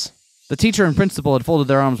this. The teacher and principal had folded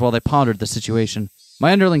their arms while they pondered the situation.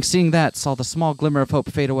 My underling, seeing that, saw the small glimmer of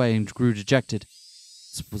hope fade away and grew dejected.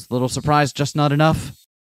 Was a little surprised, just not enough.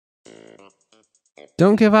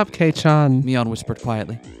 Don't give up, Kei-chan. Mion whispered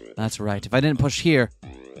quietly. That's right, if I didn't push here.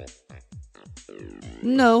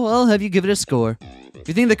 No, I'll have you give it a score. If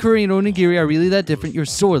you think the curry and onigiri are really that different, you're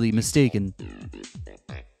sorely mistaken.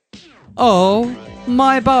 Oh,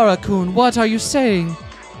 Maebara-kun, what are you saying?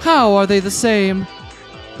 How are they the same?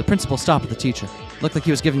 The principal stopped the teacher. Looked like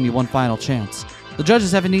he was giving me one final chance. The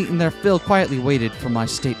judges, having eaten their fill, quietly waited for my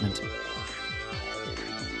statement.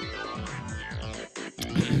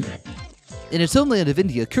 In its homeland of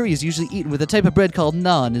India, curry is usually eaten with a type of bread called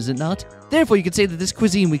naan, is it not? Therefore, you could say that this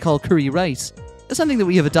cuisine we call curry rice is something that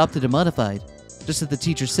we have adopted and modified. Just as the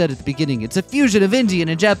teacher said at the beginning, it's a fusion of Indian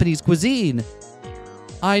and Japanese cuisine.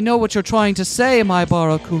 I know what you're trying to say,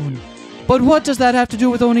 Maebara-kun. But what does that have to do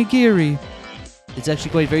with onigiri? It's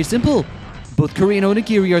actually quite very simple. Both curry and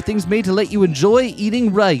onigiri are things made to let you enjoy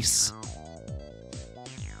eating rice.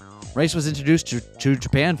 Rice was introduced to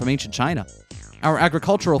Japan from ancient China. Our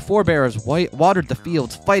agricultural forebears watered the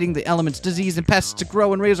fields, fighting the elements, disease, and pests to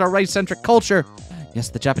grow and raise our rice-centric culture. Yes,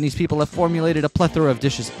 the Japanese people have formulated a plethora of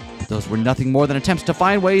dishes, but those were nothing more than attempts to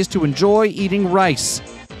find ways to enjoy eating rice.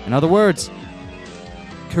 In other words,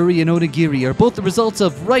 curry and onigiri are both the results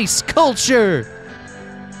of rice culture.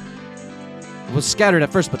 It was scattered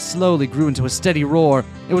at first, but slowly grew into a steady roar.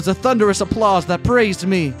 It was a thunderous applause that praised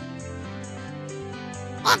me.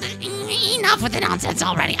 Enough with the nonsense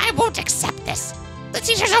already. I won't accept this. The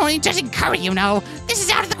teacher's only judging curry, you know. This is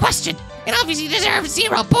out of the question. It obviously deserves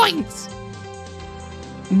 0 points.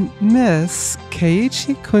 Miss,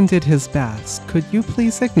 Keiichi-kun did his best. Could you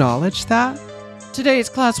please acknowledge that? Today's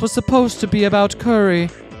class was supposed to be about curry.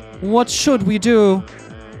 What should we do?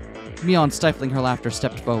 Mion, stifling her laughter,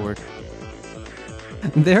 stepped forward.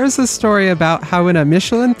 There's a story about how when a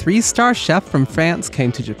Michelin 3-star chef from France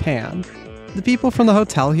came to Japan, the people from the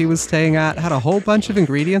hotel he was staying at had a whole bunch of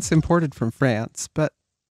ingredients imported from France, but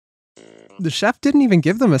the chef didn't even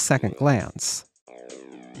give them a second glance.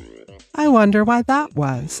 I wonder why that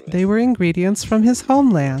was. They were ingredients from his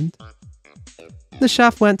homeland. The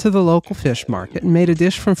chef went to the local fish market and made a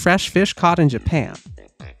dish from fresh fish caught in Japan.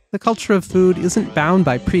 The culture of food isn't bound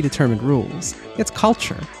by predetermined rules. It's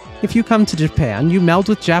culture. If you come to Japan, you meld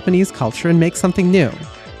with Japanese culture and make something new.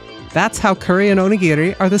 That's how curry and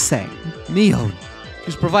onigiri are the same. Mion, she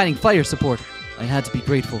was providing fire support. I had to be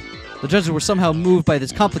grateful. The judges were somehow moved by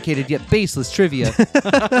this complicated yet baseless trivia.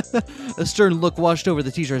 A stern look washed over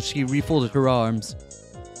the teacher as she refolded her arms.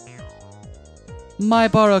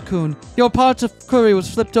 Maebara-kun, your part of curry was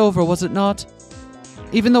flipped over, was it not?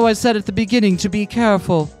 Even though I said at the beginning to be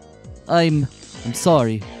careful. I'm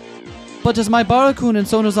sorry. But as Maebara-kun and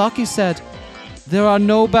Sonozaki said, there are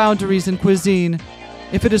no boundaries in cuisine.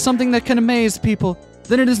 If it is something that can amaze people,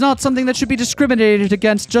 then it is not something that should be discriminated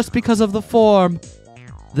against just because of the form.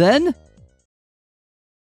 Then,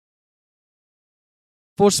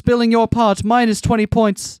 for spilling your pot, minus 20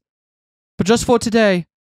 points. But just for today,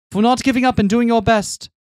 for not giving up and doing your best,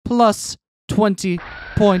 plus 20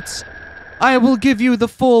 points. I will give you the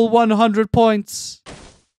full 100 points.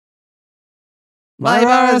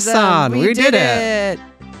 Maebara-san, we did it!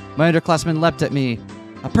 My underclassmen leapt at me.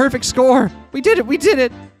 A perfect score! We did it! We did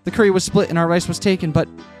it! The curry was split and our rice was taken, but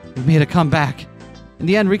we made a comeback. In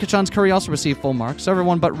the end, Rika-chan's curry also received full marks, so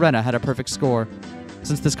everyone but Rena had a perfect score.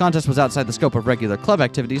 Since this contest was outside the scope of regular club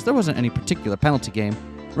activities, there wasn't any particular penalty game.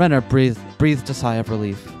 Rena breathed a sigh of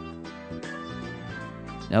relief.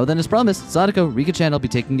 Now then, as promised, Satako, Rika-chan will be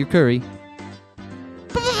taking your curry.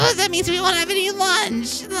 That means we won't have any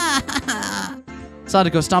lunch.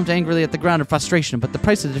 Satako stomped angrily at the ground in frustration, but the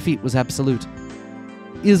price of defeat was absolute.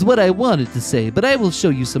 Is what I wanted to say, but I will show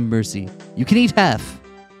you some mercy. You can eat half.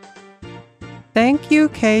 Thank you,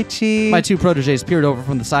 Keiichi. My two protégés peered over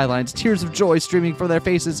from the sidelines, tears of joy streaming from their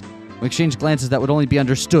faces. We exchanged glances that would only be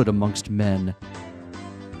understood amongst men.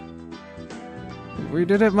 We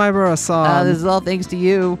did it, Maebara-san. This is all thanks to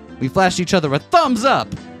you. We flashed each other a thumbs up.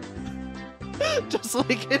 Just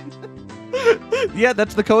like it. Yeah,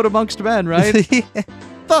 that's the code amongst men, right?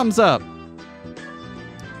 Thumbs up.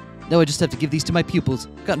 Now I just have to give these to my pupils.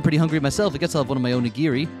 Gotten pretty hungry myself. I guess I'll have one of my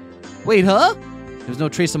onigiri. Wait, huh? There was no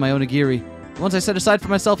trace of my onigiri. The ones I set aside for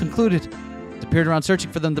myself included. As I peered around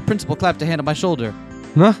searching for them, the principal clapped a hand on my shoulder.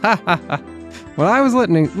 When I was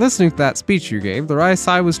listening to that speech you gave, the rice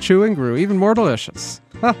I was chewing grew even more delicious.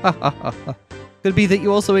 Could it be that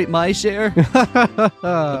you also ate my share?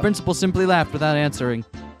 The principal simply laughed without answering.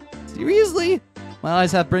 Seriously? My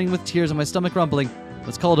eyes half brimming with tears and my stomach rumbling, I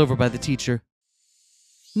was called over by the teacher.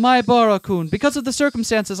 Maebara-kun, because of the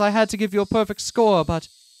circumstances, I had to give you a perfect score, but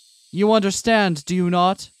you understand, do you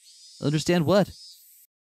not? Understand what?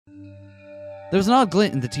 There was an odd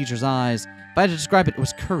glint in the teacher's eyes. If I had to describe it, it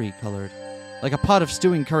was curry-colored. Like a pot of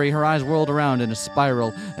stewing curry, her eyes whirled around in a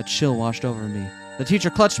spiral. A chill washed over me. The teacher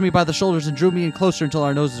clutched me by the shoulders and drew me in closer until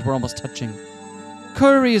our noses were almost touching.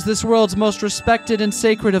 Curry is this world's most respected and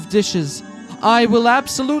sacred of dishes. I will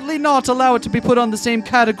absolutely not allow it to be put on the same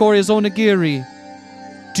category as onigiri.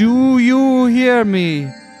 Do you hear me?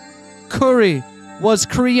 Curry was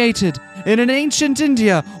created in an ancient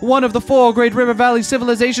India, one of the 4 great river valley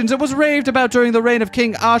civilizations. It was raved about during the reign of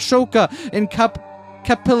King Ashoka in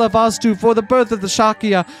Kapilavastu for the birth of the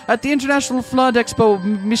Shakya. At the International Flood Expo,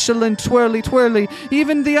 Michelin Twirly,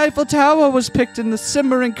 even the Eiffel Tower was picked in the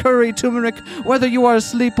simmering curry turmeric. Whether you are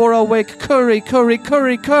asleep or awake, curry.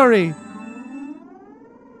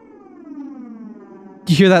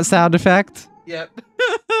 You hear that sound effect? Yep.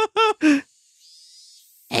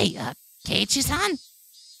 Hey, Keiichi-san?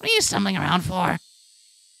 What are you stumbling around for?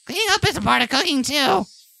 Cleaning up is a part of cooking, too.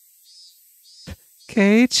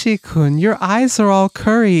 Keiichi-kun, your eyes are all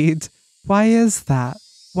curried. Why is that?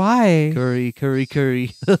 Why? Curry.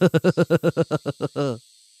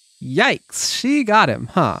 Yikes, she got him,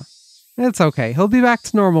 huh? It's okay. He'll be back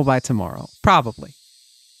to normal by tomorrow. Probably.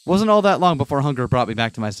 Wasn't all that long before hunger brought me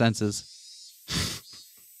back to my senses.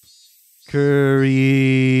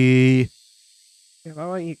 Curry. Yeah, I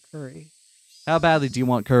want to eat curry. How badly do you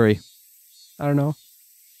want curry? I don't know.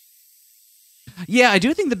 Yeah, I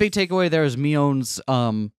do think the big takeaway there is Mion's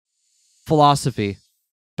philosophy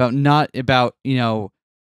about,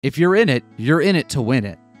 if you're in it to win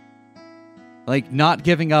it. Like, not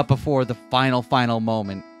giving up before the final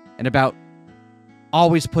moment. And about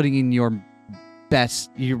always putting in your best,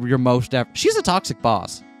 your most effort. She's a toxic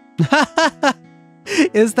boss.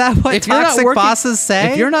 Is that what toxic bosses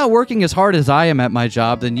say? If you're not working as hard as I am at my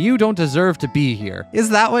job, then you don't deserve to be here.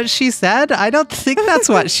 Is that what she said? I don't think that's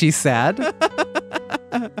what she said.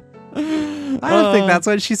 I don't think that's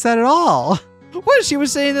what she said at all. What? She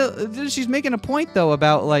was saying that she's making a point, though,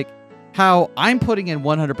 about, like, how I'm putting in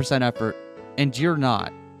 100% effort and you're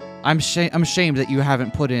not. I'm ashamed that you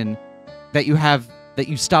haven't put in, that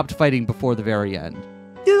you stopped fighting before the very end.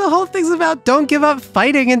 Yeah, the whole thing's about don't give up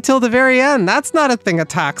fighting until the very end. That's not a thing a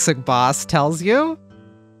toxic boss tells you.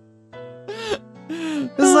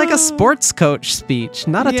 This is like a sports coach speech,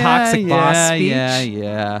 not a toxic boss speech.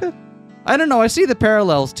 Yeah. I don't know. I see the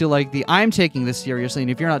parallels to, like, the I'm taking this seriously,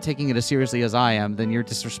 and if you're not taking it as seriously as I am, then you're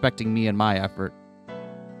disrespecting me and my effort.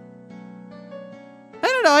 I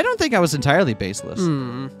don't know. I don't think I was entirely baseless.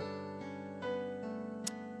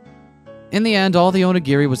 In the end, all the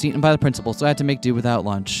onigiri was eaten by the principal, so I had to make do without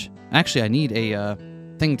lunch. Actually, I need a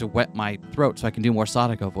thing to wet my throat so I can do more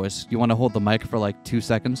Satako voice. You want to hold the mic for like 2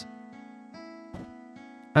 seconds?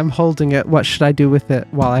 I'm holding it. What should I do with it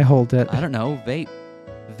while I hold it? I don't know. Vape.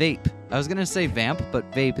 I was going to say vamp, but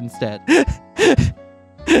vape instead.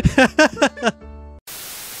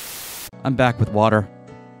 I'm back with water.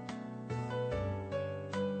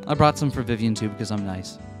 I brought some for Vivian, too, because I'm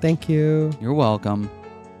nice. Thank you. You're welcome.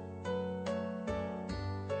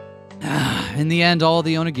 In the end, all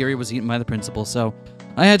the onigiri was eaten by the principal, so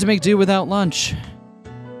I had to make do without lunch.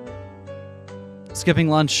 Skipping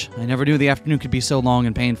lunch, I never knew the afternoon could be so long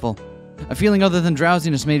and painful. A feeling other than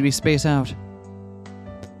drowsiness made me space out.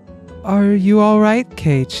 Are you alright,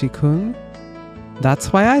 Keiichi-kun?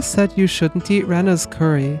 That's why I said you shouldn't eat Rena's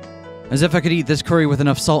curry. As if I could eat this curry with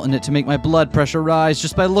enough salt in it to make my blood pressure rise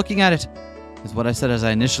just by looking at it, is what I said as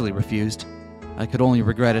I initially refused. I could only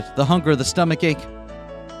regret it. The hunger, the stomach ache.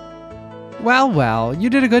 Well, you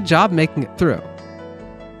did a good job making it through.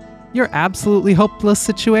 Your absolutely hopeless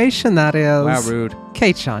situation, that is. Wow, rude.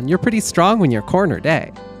 Kei-chan, you're pretty strong when you're cornered, eh?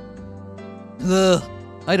 Ugh,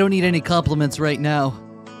 I don't need any compliments right now.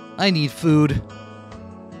 I need food.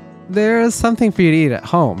 There's something for you to eat at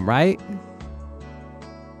home, right?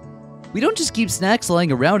 We don't just keep snacks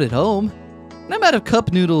lying around at home. And I'm out of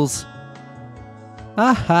cup noodles.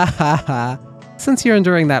 Ha. Since you're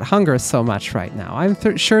enduring that hunger so much right now,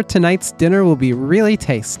 I'm sure tonight's dinner will be really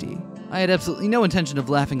tasty. I had absolutely no intention of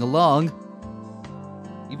laughing along.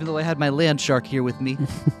 Even though I had my land shark here with me.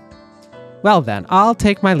 Well then, I'll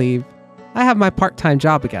take my leave. I have my part-time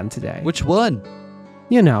job again today. Which one?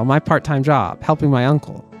 You know, my part-time job, helping my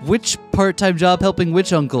uncle. Which part-time job helping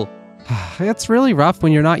which uncle? It's really rough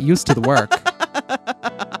when you're not used to the work.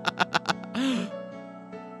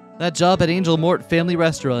 That job at Angel Mort Family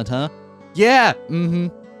Restaurant, huh? Yeah,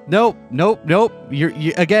 Nope.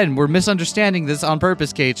 Again, we're misunderstanding this on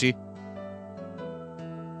purpose, Keiichi.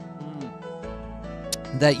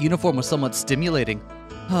 That uniform was somewhat stimulating.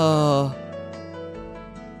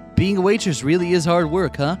 Being a waitress really is hard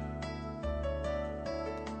work, huh?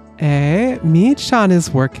 Mi-chan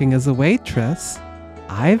is working as a waitress.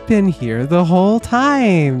 I've been here the whole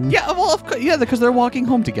time. Yeah, well, of course, yeah, because they're walking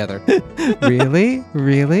home together. Really?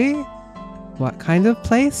 Really? What kind of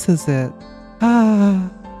place is it?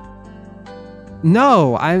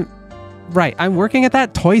 No, I'm working at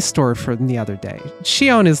that toy store from the other day.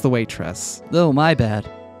 Shion is the waitress. Oh, my bad.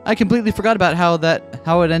 I completely forgot about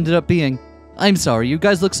how it ended up being. I'm sorry, you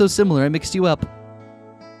guys look so similar, I mixed you up.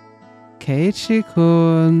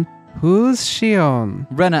 Keiichi-kun, who's Shion?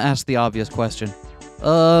 Rena asked the obvious question.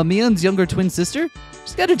 Mion's younger twin sister?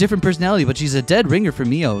 She's got a different personality, but she's a dead ringer for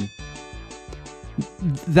Mion.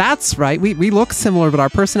 That's right, we look similar, but our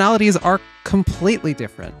personalities are completely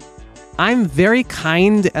different. I'm very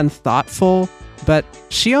kind and thoughtful, but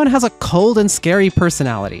Shion has a cold and scary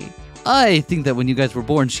personality. I think that when you guys were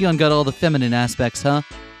born, Shion got all the feminine aspects, huh?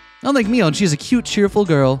 Unlike Mion, she's a cute, cheerful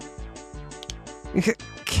girl.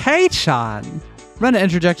 Kei-chan! Rena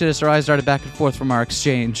interjected as her eyes darted back and forth from our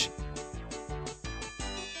exchange.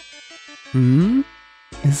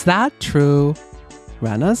 Is that true?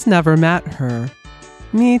 Rena's never met her.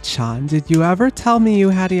 Mi-chan, did you ever tell me you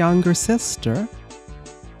had a younger sister?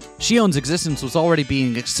 Shion's existence was already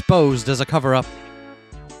being exposed as a cover-up.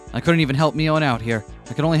 I couldn't even help Mion out here.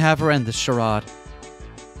 I could only have her end this charade.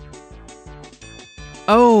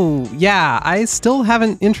 Oh, yeah, I still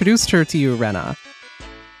haven't introduced her to you, Rena.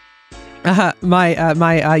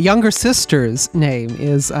 My younger sister's name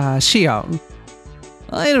is Shion.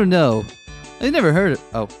 I don't know. I never heard it.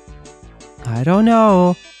 Oh. I don't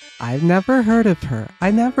know. I've never heard of her.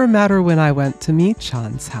 I never met her when I went to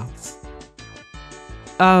Mi-chan's house.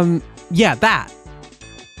 Yeah, that.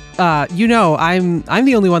 I'm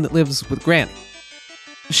the only one that lives with Granny.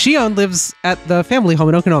 Shion lives at the family home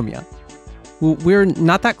in Okonomiya. We're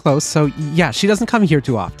not that close, so yeah, she doesn't come here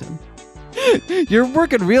too often. You're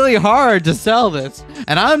working really hard to sell this,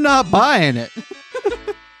 and I'm not buying it.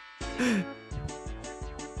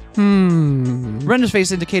 Rena's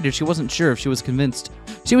face indicated she wasn't sure if she was convinced.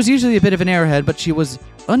 She was usually a bit of an airhead, but she was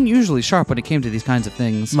unusually sharp when it came to these kinds of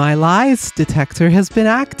things. My lies detector has been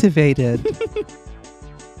activated.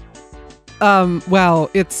 Well,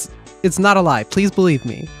 it's not a lie. Please believe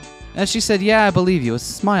me. As she said, "Yeah, I believe you," a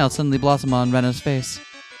smile suddenly blossomed on Rena's face.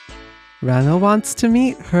 Rena wants to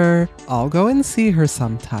meet her. I'll go and see her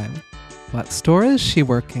sometime. What store is she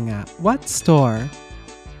working at? What store?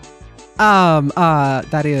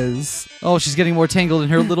 That is... Oh, she's getting more tangled in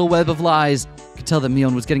her little web of lies. I could tell that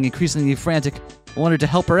Mion was getting increasingly frantic. I wanted to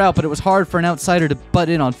help her out, but it was hard for an outsider to butt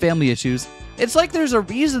in on family issues. It's like there's a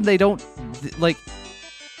reason they don't... Like...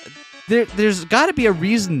 There's got to be a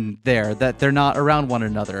reason there that they're not around one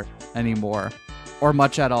another anymore. Or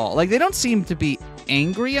much at all. Like, they don't seem to be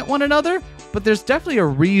angry at one another, but there's definitely a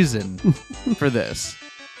reason for this.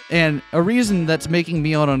 And a reason that's making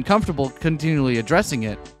Mion uncomfortable continually addressing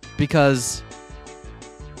it, because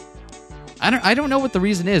I don't know what the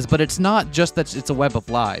reason is, but it's not just that it's a web of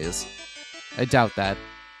lies. I doubt that.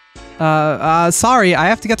 Sorry, I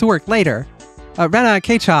have to get to work later. Rena,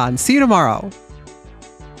 Kei-chan, see you tomorrow.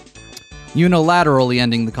 Unilaterally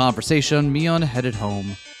ending the conversation, Mion headed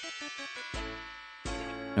home.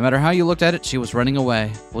 No matter how you looked at it, she was running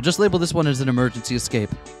away. We'll just label this one as an emergency escape.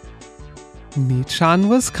 Mi-chan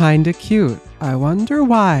was kinda cute. I wonder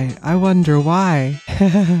why.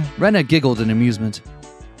 Rena giggled in amusement.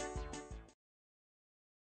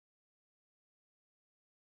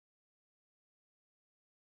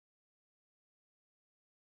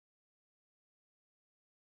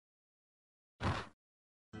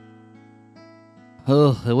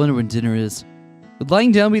 Oh, I wonder when dinner is. Would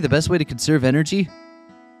lying down be the best way to conserve energy?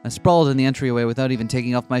 I sprawled in the entryway without even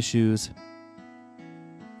taking off my shoes.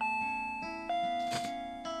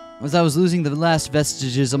 As I was losing the last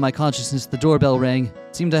vestiges of my consciousness, the doorbell rang.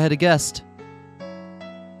 It seemed I had a guest.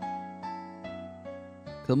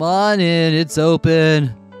 Come on in, it's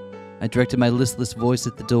open. I directed my listless voice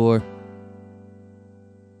at the door.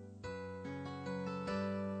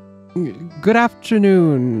 Good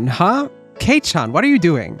afternoon, huh? Kei-chan, what are you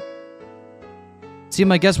doing? See,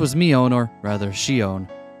 my guess was Mion, or rather, Shion.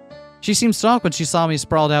 She seemed shocked when she saw me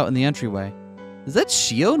sprawled out in the entryway. Is that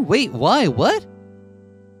Shion? Wait, why? What?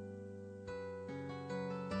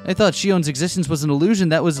 I thought Shion's existence was an illusion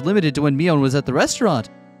that was limited to when Mion was at the restaurant.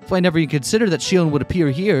 If I never even considered that Shion would appear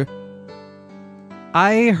here.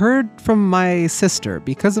 I heard from my sister.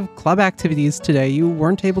 Because of club activities today, you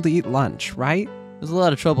weren't able to eat lunch, right? There's a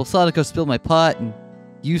lot of trouble. Satako spilled my pot, and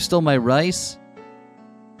you stole my rice.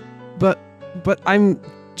 But I'm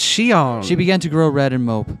Shion. She began to grow red and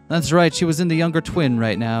mope. That's right, she was in the younger twin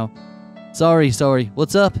right now. Sorry.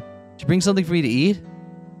 What's up? Did you bring something for me to eat?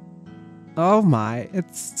 Oh my,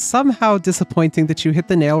 it's somehow disappointing that you hit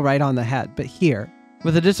the nail right on the head, but here.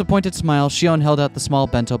 With a disappointed smile, Shion held out the small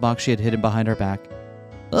bento box she had hidden behind her back.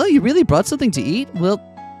 Oh, you really brought something to eat? Well,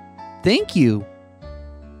 thank you.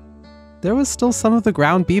 There was still some of the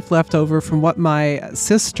ground beef left over from what my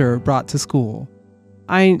sister brought to school.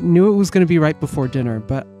 I knew it was going to be right before dinner,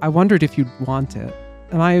 but I wondered if you'd want it.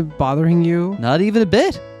 Am I bothering you? Not even a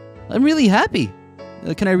bit. I'm really happy.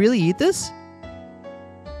 Can I really eat this?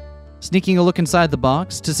 Sneaking a look inside the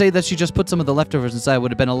box, to say that she just put some of the leftovers inside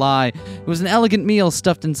would have been a lie. It was an elegant meal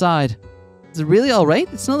stuffed inside. Is it really all right?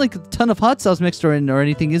 It's not like a ton of hot sauce mixed or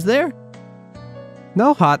anything, is there?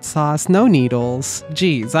 No hot sauce, no needles.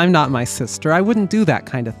 Geez, I'm not my sister. I wouldn't do that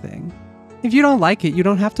kind of thing. If you don't like it, you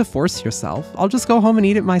don't have to force yourself. I'll just go home and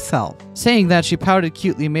eat it myself. Saying that, she pouted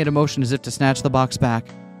cutely and made a motion as if to snatch the box back.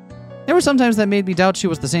 There were some times that made me doubt she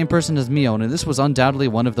was the same person as Mion, and this was undoubtedly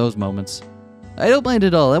one of those moments. I don't mind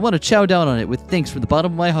at all. I want to chow down on it with thanks from the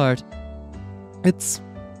bottom of my heart. It's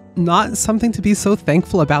not something to be so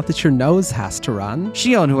thankful about that your nose has to run.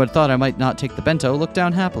 Shion, who had thought I might not take the bento, looked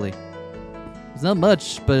down happily. It's not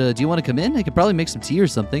much, but do you want to come in? I could probably make some tea or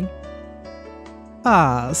something.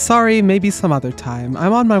 Ah, sorry, maybe some other time.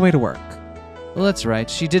 I'm on my way to work. Well, that's right.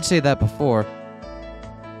 She did say that before.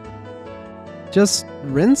 Just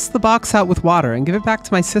rinse the box out with water and give it back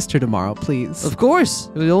to my sister tomorrow, please. Of course.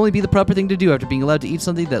 It would only be the proper thing to do after being allowed to eat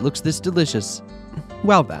something that looks this delicious.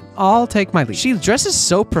 Well then, I'll take my leave. She dresses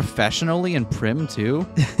so professionally and prim, too.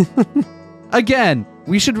 Again,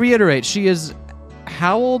 we should reiterate, she is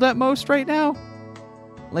how old at most right now?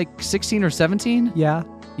 Like 16 or 17? Yeah.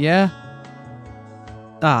 Yeah.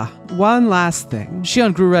 Ah, one last thing.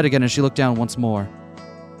 Shion grew red again as she looked down once more.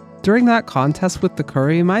 During that contest with the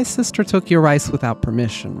curry, my sister took your rice without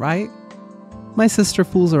permission, right? My sister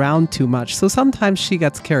fools around too much, so sometimes she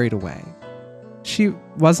gets carried away. She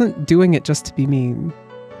wasn't doing it just to be mean.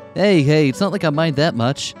 Hey, it's not like I mind that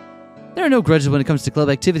much. There are no grudges when it comes to club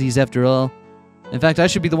activities, after all. In fact, I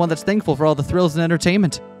should be the one that's thankful for all the thrills and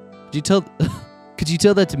entertainment. Could you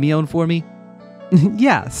tell that to Mion for me?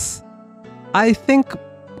 Yes. I think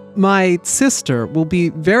my sister will be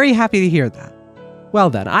very happy to hear that. Well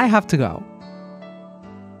then, I have to go.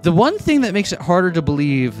 The one thing that makes it harder to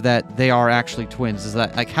believe that they are actually twins is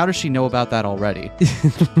that, like, how does she know about that already?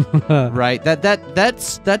 Right?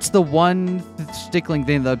 That's the one stickling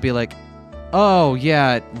thing that would be like, oh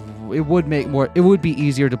yeah, it would be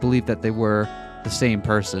easier to believe that they were the same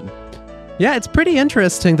person. Yeah, it's pretty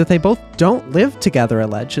interesting that they both don't live together,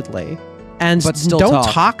 allegedly. And But still don't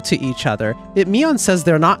talk. talk to each other. Mion says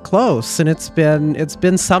they're not close, and it's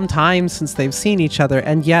been some time since they've seen each other,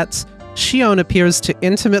 and yet Shion appears to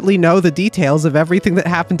intimately know the details of everything that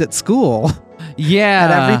happened at school. Yeah.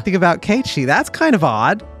 And everything about Keiichi. That's kind of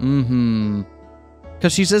odd. Mm-hmm.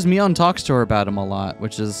 Because she says Mion talks to her about him a lot,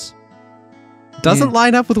 which is... Doesn't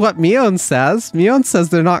line up with what Mion says. Mion says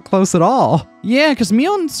they're not close at all. Yeah, because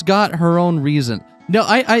Mion's got her own reason. No,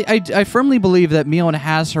 I firmly believe that Mion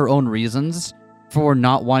has her own reasons for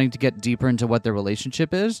not wanting to get deeper into what their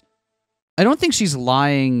relationship is. I don't think she's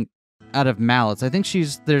lying out of malice. I think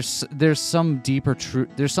there's some deeper truth.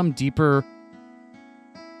 There is some deeper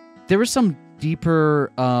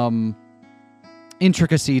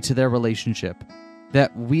intricacy to their relationship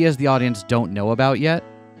that we as the audience don't know about yet,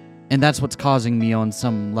 and that's what's causing Mion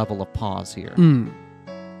some level of pause here.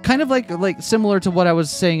 Kind of like similar to what I was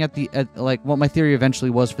saying at like what my theory eventually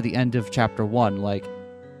was for the end of chapter 1. Like,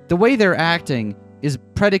 the way they're acting is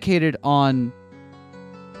predicated on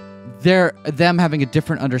them having a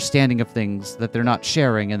different understanding of things that they're not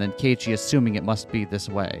sharing, and then Keiichi assuming it must be this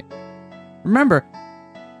way. Remember,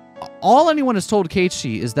 all anyone has told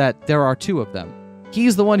Keiichi is that there are two of them.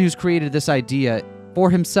 He's the one who's created this idea for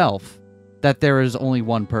himself that there is only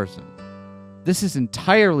one person. This is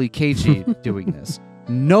entirely Keiichi doing this.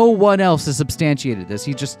 No one else has substantiated this.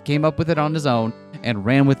 He just came up with it on his own and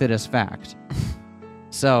ran with it as fact.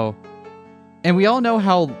 So, and we all know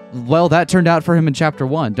how well that turned out for him in chapter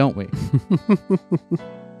 1, don't we?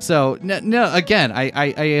 So, no. Again,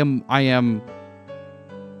 I am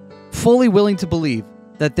fully willing to believe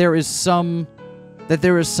that there is some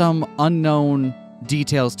unknown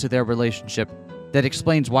details to their relationship that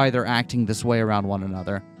explains why they're acting this way around one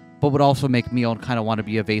another, but would also make Mion kind of want to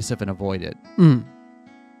be evasive and avoid it.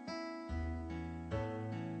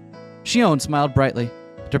 Shion smiled brightly.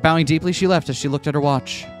 After bowing deeply, she left as she looked at her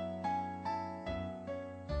watch.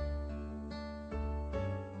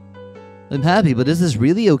 I'm happy, but is this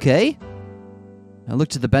really okay? I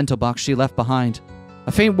looked at the bento box she left behind.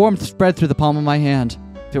 A faint warmth spread through the palm of my hand.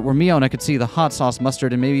 If it were Mion, I could see the hot sauce,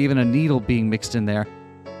 mustard, and maybe even a needle being mixed in there.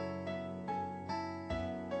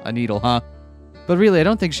 A needle, huh? But really, I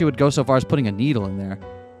don't think she would go so far as putting a needle in there.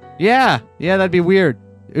 Yeah, that'd be weird.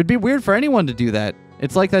 It would be weird for anyone to do that.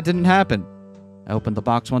 It's like that didn't happen. I opened the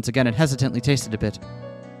box once again and hesitantly tasted a bit.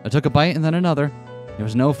 I took a bite and then another. There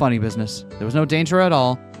was no funny business. There was no danger at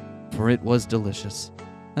all, for it was delicious.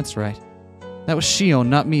 That's right. That was Shion,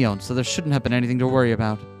 not Mion, so there shouldn't have been anything to worry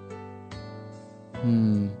about.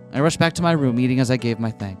 I rushed back to my room, eating as I gave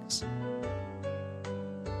my thanks.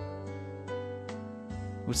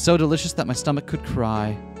 It was so delicious that my stomach could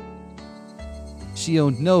cry.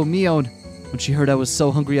 Shion, no, Mion. When she heard I was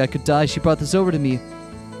so hungry I could die, she brought this over to me.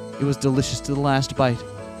 It was delicious to the last bite.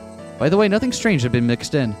 By the way, nothing strange had been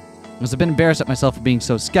mixed in. I was a bit embarrassed at myself for being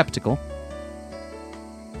so skeptical.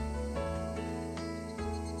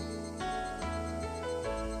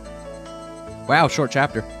 Wow, short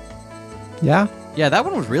chapter. Yeah? Yeah, that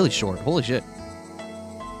one was really short. Holy shit.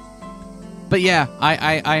 But yeah,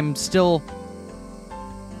 I'm still...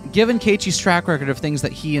 Given Keiichi's track record of things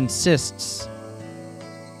that he insists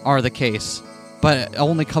are the case, but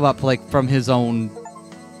only come up like from his own...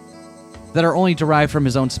 that are only derived from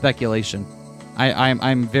his own speculation,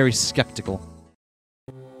 I'm very skeptical.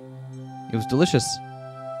 It was delicious.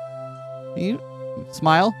 You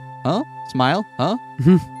smile? Huh? Smile? Huh?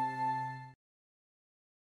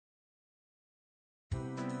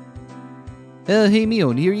 Hey,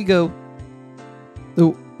 Mion, here you go.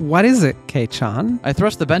 What is it, Kei-chan? I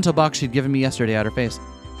thrust the bento box she'd given me yesterday at her face.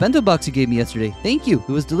 Bento box you gave me yesterday. Thank you.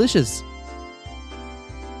 It was delicious.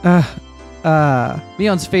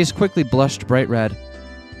 Mion's face quickly blushed bright red.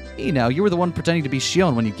 Hey, now, you were the one pretending to be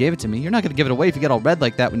Shion when you gave it to me. You're not going to give it away if you get all red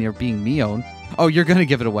like that when you're being Mion. Oh, you're going to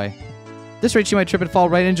give it away. At this rate, she might trip and fall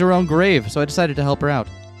right into her own grave, so I decided to help her out.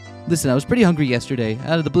 Listen, I was pretty hungry yesterday.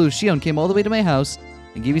 Out of the blue, Shion came all the way to my house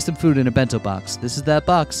and gave me some food in a bento box. This is that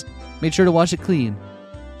box. Made sure to wash it clean.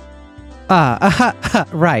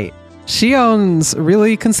 Right. Shion's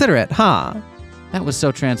really considerate, huh? That was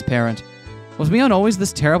so transparent. Was Mion always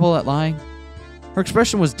this terrible at lying? Her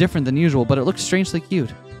expression was different than usual, but it looked strangely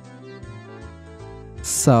cute.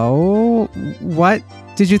 So, what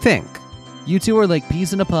did you think? You two are like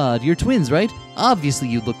peas in a pod. You're twins, right? Obviously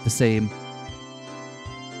you look the same.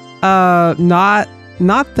 Not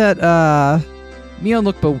that, Mion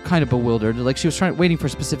looked kind of bewildered, like she was waiting for a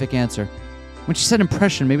specific answer. When she said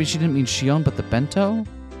impression, maybe she didn't mean Shion, but the bento?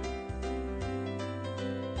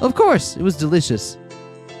 Of course, it was delicious.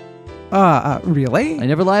 Really? I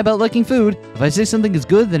never lie about liking food. If I say something is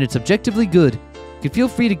good, then it's objectively good. You can feel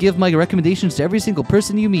free to give my recommendations to every single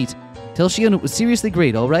person you meet. Tell Shion it was seriously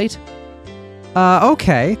great, alright?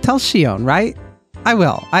 Okay. Tell Shion, right? I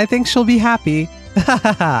will. I think she'll be happy.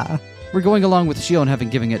 We're going along with Shion having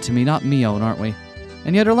given it to me, not Mion, aren't we?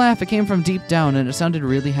 And yet her laugh, it came from deep down, and it sounded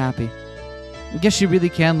really happy. I guess she really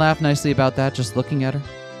can laugh nicely about that, just looking at her.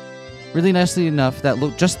 Really nicely enough that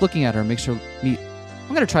just looking at her makes her meet...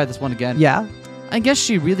 I'm gonna try this one again. Yeah? I guess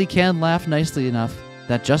she really can laugh nicely enough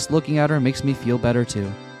that just looking at her makes me feel better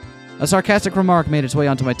too. A sarcastic remark made its way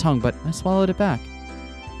onto my tongue, but I swallowed it back.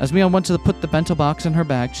 As Mion went to put the bento box in her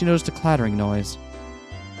bag, she noticed a clattering noise.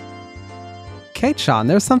 Kei-chan,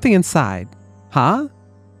 there's something inside. Huh?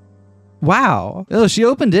 Wow. Oh, she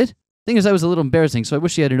opened it. Thing is, I was a little embarrassing, so I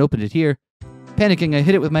wish she hadn't opened it here. Panicking, I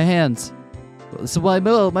hid it with my hands. So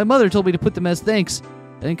my mother told me to put them as thanks.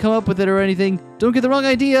 I didn't come up with it or anything. Don't get the wrong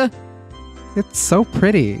idea. It's so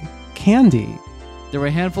pretty. Candy. There were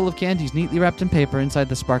a handful of candies neatly wrapped in paper inside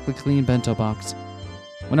the sparkly clean bento box.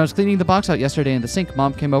 When I was cleaning the box out yesterday in the sink,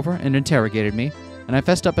 Mom came over and interrogated me, and I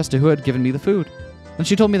fessed up as to who had given me the food. Then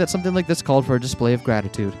she told me that something like this called for a display of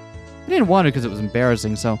gratitude. I didn't want to because it was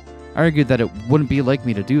embarrassing, so I argued that it wouldn't be like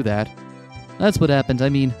me to do that. That's what happened. I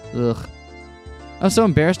mean, ugh. I was so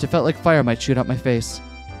embarrassed it felt like fire might shoot out my face.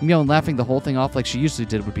 Mion laughing the whole thing off like she usually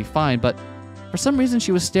did would be fine, but for some reason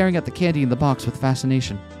she was staring at the candy in the box with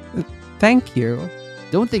fascination. Thank you.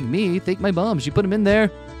 Don't thank me, thank my mom. She put them in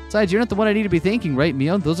there. Besides, you're not the one I need to be thanking, right,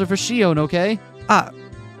 Mion? Those are for Shion, okay?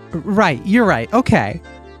 Right, you're right, okay.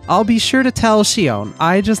 I'll be sure to tell Shion.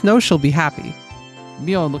 I just know she'll be happy.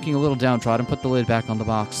 Mion, looking a little downtrodden, put the lid back on the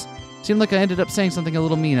box. Seemed like I ended up saying something a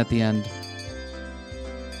little mean at the end.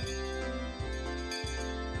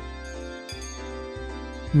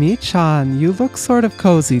 Mi-chan, you look sort of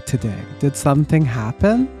cozy today. Did something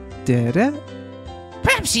happen? Did it?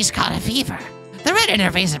 Perhaps she's caught a fever. The red in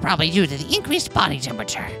her face is probably due to the increased body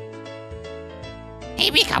temperature. Hey,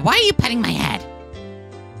 Rika, why are you petting my head?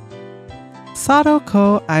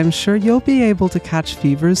 Satako, I'm sure you'll be able to catch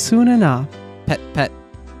fevers soon enough. Pet.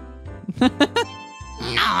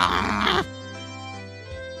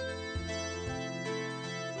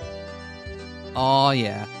 Oh,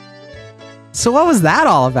 yeah. So what was that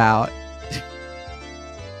all about?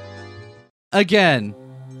 Again,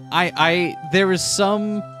 there is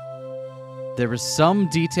some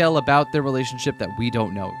detail about their relationship that we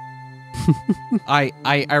don't know.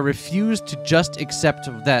 I refuse to just accept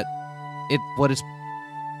that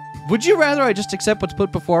Would you rather I just accept what's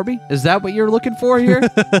put before me? Is that what you're looking for here?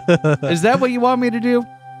 Is that what you want me to do?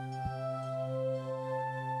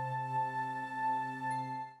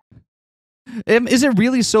 Is it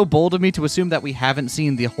really so bold of me to assume that we haven't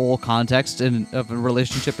seen the whole context of a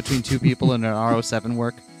relationship between two people in an RO7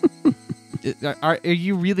 work? Are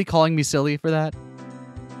you really calling me silly for that?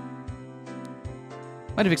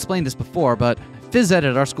 Might have explained this before, but phys ed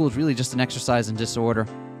at our school is really just an exercise in disorder.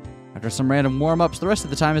 After some random warm-ups, the rest of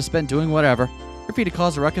the time is spent doing whatever. You're free to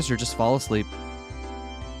cause a ruckus or just fall asleep.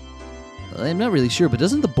 I'm not really sure, but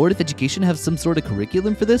doesn't the Board of Education have some sort of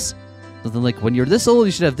curriculum for this? Something like, when you're this old,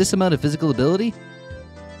 you should have this amount of physical ability?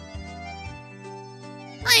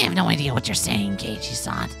 I have no idea what you're saying,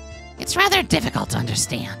 Keiichi-san. It's rather difficult to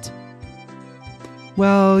understand.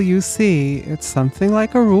 Well, you see, it's something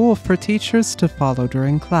like a rule for teachers to follow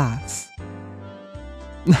during class.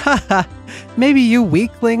 Maybe you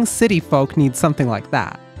weakling city folk need something like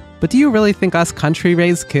that. But do you really think us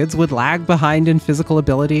country-raised kids would lag behind in physical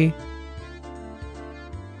ability?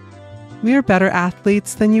 We're better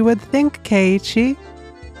athletes than you would think, Keiichi.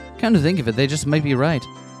 Come to think of it, they just might be right.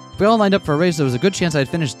 If we all lined up for a race, there was a good chance I'd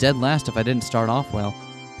finish dead last if I didn't start off well.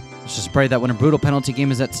 Let's just pray that when a brutal penalty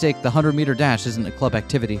game is at stake, the 100-meter dash isn't a club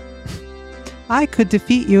activity. I could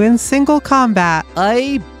defeat you in single combat.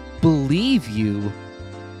 I believe you.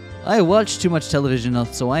 I watch too much television,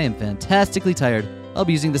 so I am fantastically tired. I'll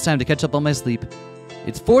be using this time to catch up on my sleep.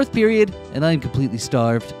 It's 4th period, and I am completely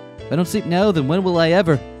starved. If I don't sleep now, then when will I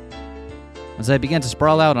ever? As I began to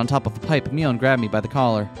sprawl out on top of a pipe, Mion grabbed me by the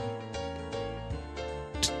collar.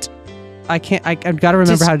 I've got to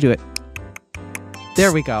remember how to do it.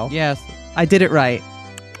 There we go. Yes. I did it right.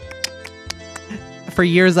 For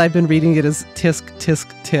years, I've been reading it as tisk, tisk,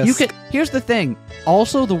 tisk. Here's the thing.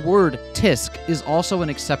 Also, the word tisk is also an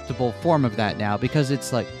acceptable form of that now, because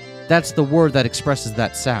it's like, that's the word that expresses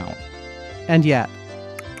that sound. And yet,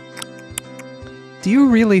 do you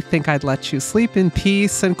really think I'd let you sleep in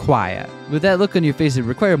peace and quiet? With that look on your face, it would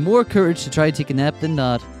require more courage to try to take a nap than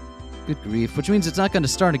not. Good grief, which means it's not going to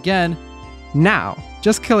start again. Now,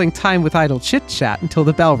 just killing time with idle chit-chat until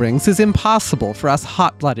the bell rings is impossible for us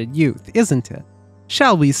hot-blooded youth, isn't it?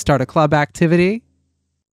 Shall we start a club activity?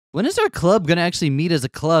 When is our club going to actually meet as a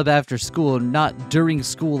club after school, not during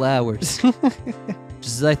school hours?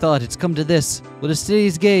 Just as I thought, it's come to this. What is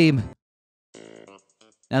today's game?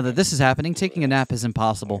 Now that this is happening, taking a nap is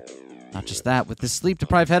impossible. Not just that, with this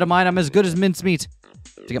sleep-deprived head of mine, I'm as good as mincemeat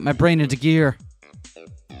to get my brain into gear.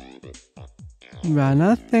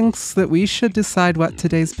 Rana thinks that we should decide what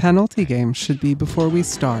today's penalty game should be before we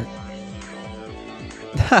start.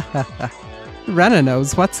 Rena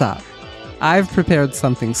knows what's up. I've prepared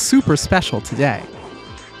something super special today.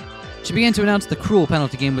 She began to announce the cruel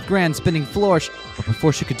penalty game with grand spinning flourish, but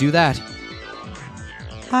before she could do that...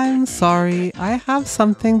 I'm sorry, I have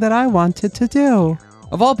something that I wanted to do.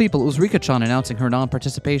 Of all people, it was Rika-chan announcing her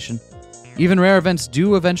non-participation. Even rare events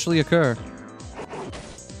do eventually occur.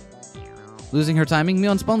 Losing her timing,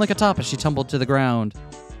 Mion spun like a top as she tumbled to the ground.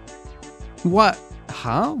 What?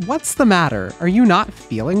 Huh? What's the matter? Are you not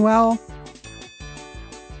feeling well?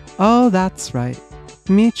 Oh, that's right.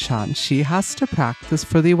 Mi-chan, she has to practice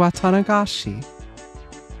for the Watanagashi.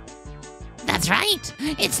 That's right.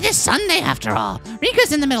 It's this Sunday after all.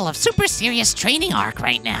 Rika's in the middle of super serious training arc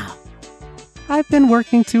right now. I've been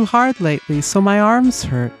working too hard lately, so my arms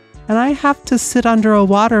hurt. And I have to sit under a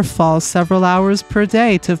waterfall several hours per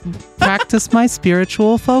day to practice my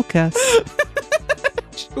spiritual focus.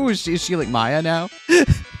 Who is she? Is she like Maya now?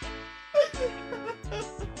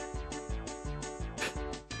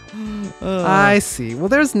 I see. Well,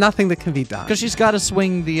 there's nothing that can be done. Because she's got to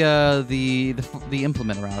swing the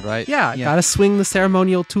implement around, right? Yeah, gotta swing the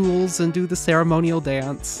ceremonial tools and do the ceremonial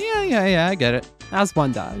dance. Yeah, I get it. As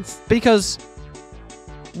one does. Because,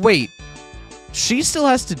 wait, she still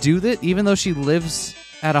has to do that even though she lives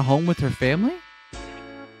at a home with her family?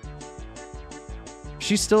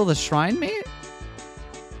 She's still the shrine mate?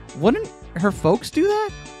 Wouldn't her folks do that?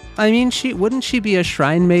 I mean, wouldn't she be a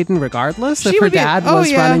shrine maiden regardless if She her would be- dad oh,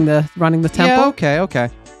 was yeah. running the temple? Yeah, okay.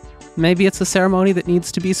 Maybe it's a ceremony that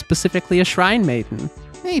needs to be specifically a shrine maiden.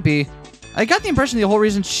 Maybe. I got the impression the whole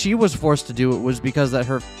reason she was forced to do it was because that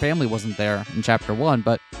her family wasn't there in chapter 1,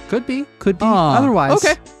 but... Could be otherwise.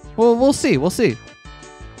 Okay. Well, we'll see.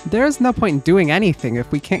 There's no point in doing anything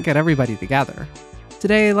if we can't get everybody together.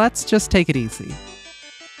 Today, let's just take it easy.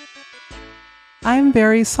 I'm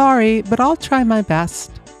very sorry, but I'll try my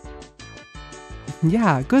best.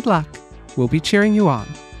 Yeah, good luck. We'll be cheering you on.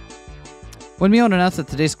 When Mion announced that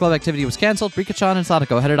today's club activity was cancelled, Rika-chan and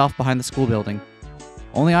Satako headed off behind the school building.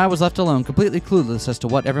 Only I was left alone, completely clueless as to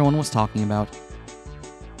what everyone was talking about.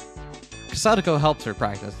 Satako helped her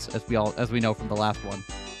practice, as we know from the last one.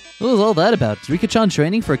 What was all that about? Is Rika-chan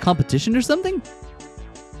training for a competition or something?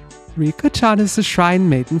 Rika-chan is the shrine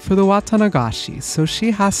maiden for the Watanagashi, so she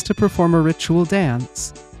has to perform a ritual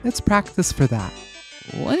dance. It's practice for that.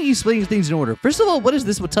 Why don't you explain things in order? First of all, what is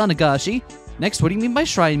this Watanagashi? Next, what do you mean by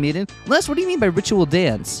shrine maiden? Last, what do you mean by ritual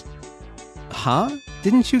dance? Huh?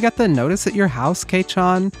 Didn't you get the notice at your house,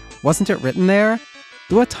 Kei-chan? Wasn't it written there?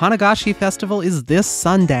 The Watanagashi festival is this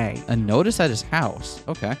Sunday. A notice at his house?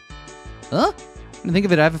 Okay. Huh? When I think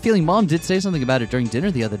of it, I have a feeling Mom did say something about it during dinner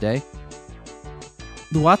the other day.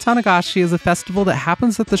 The Watanagashi is a festival that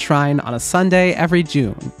happens at the shrine on a Sunday every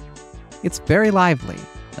June. It's very lively.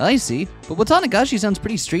 I see. But Watanagashi sounds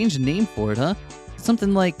pretty strange name for it, huh?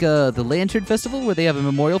 Something like the Lantern Festival, where they have a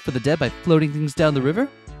memorial for the dead by floating things down the river?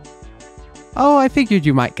 Oh, I figured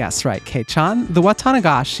you might guess right, Kei-chan. The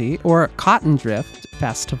Watanagashi, or Cotton Drift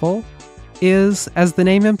Festival, is, as the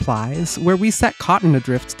name implies, where we set cotton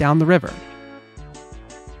adrift down the river.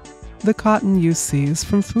 The cotton you see is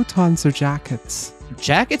from futons or jackets.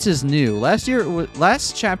 Jackets is new.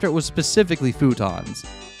 Last chapter it was specifically futons.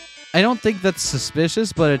 I don't think that's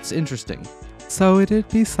suspicious, but it's interesting. So it'd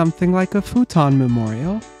be something like a futon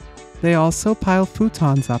memorial. They also pile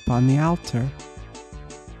futons up on the altar.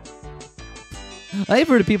 I've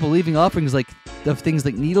heard of people leaving offerings of things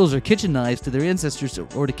like needles or kitchen knives to their ancestors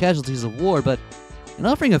or to casualties of war, but an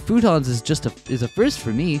offering of futons is a first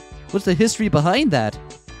for me. What's the history behind that?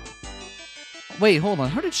 Wait, hold on.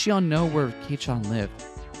 How did Shion know where Kei-chan lived?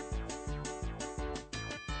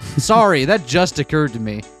 Sorry, that just occurred to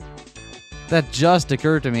me. How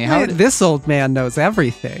did... This old man knows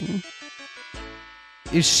everything.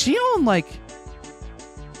 Is Shion,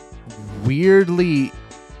 weirdly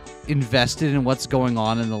invested in what's going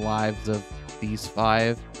on in the lives of these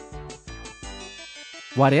five?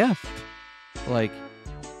 What if?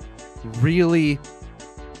 Really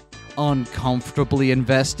uncomfortably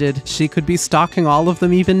invested? She could be stalking all of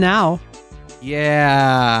them even now.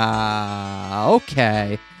 Yeah.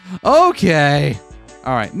 Okay.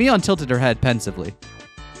 Alright, Mion tilted her head pensively.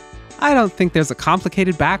 I don't think there's a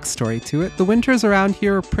complicated backstory to it. The winters around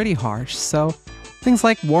here are pretty harsh, so things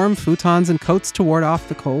like warm futons and coats to ward off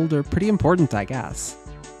the cold are pretty important, I guess.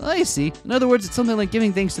 I see. In other words, it's something like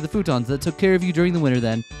giving thanks to the futons that took care of you during the winter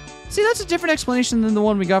then. See, that's a different explanation than the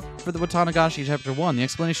one we got for the Watanagashi Chapter 1. The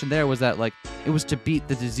explanation there was that, it was to beat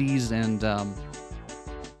the disease and, to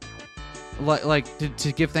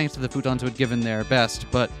give thanks to the futons who had given their best,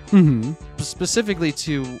 but specifically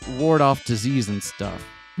to ward off disease and stuff.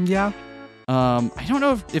 Yeah. I don't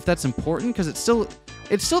know if that's important, because it's still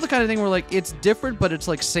the kind of thing where, it's different, but it's,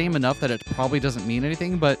 same enough that it probably doesn't mean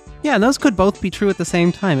anything, but... Yeah, and those could both be true at the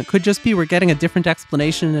same time. It could just be we're getting a different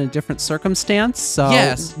explanation in a different circumstance, so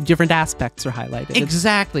yes, different aspects are highlighted.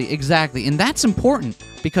 Exactly. And that's important,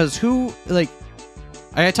 because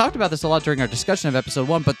I talked about this a lot during our discussion of Episode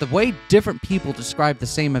 1, but the way different people describe the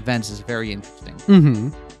same events is very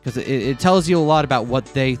interesting. Because it tells you a lot about what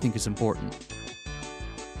they think is important.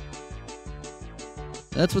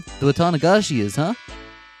 That's what the Watanagashi is, huh?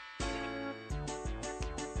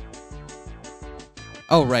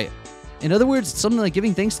 Oh, right. In other words, it's something like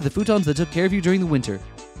giving thanks to the futons that took care of you during the winter.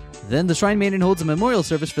 Then the Shrine Maiden holds a memorial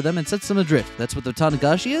service for them and sets them adrift. That's what the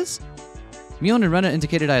Watanagashi is? Mion and Rena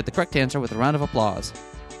indicated I had the correct answer with a round of applause.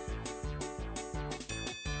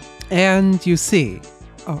 And you see,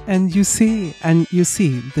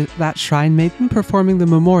 that Shrine Maiden performing the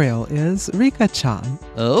memorial is Rika-chan.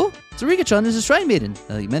 Oh? So Rika-chan is a Shrine Maiden.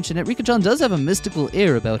 Now that you mention it, Rika-chan does have a mystical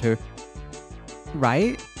air about her.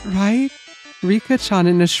 Right? Rika-chan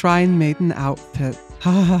in a Shrine Maiden outfit.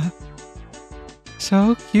 Haha.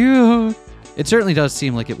 So cute. It certainly does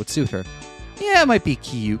seem like it would suit her. Yeah, it might be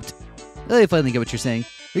cute. I finally get what you're saying.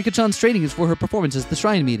 Rika-chan's training is for her performance as the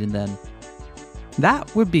Shrine Maiden, then.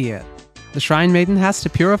 That would be it. The Shrine Maiden has to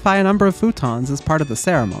purify a number of futons as part of the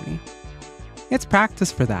ceremony. It's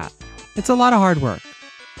practice for that. It's a lot of hard work.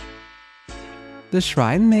 The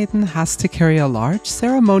Shrine Maiden has to carry a large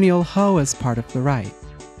ceremonial hoe as part of the rite,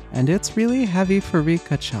 and it's really heavy for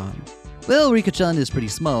Rika-chan. Well, Rika-chan is pretty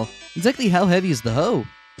small. Exactly how heavy is the hoe?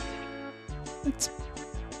 It's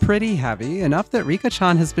pretty heavy, enough that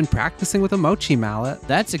Rika-chan has been practicing with a mochi mallet.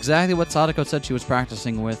 That's exactly what Satako said she was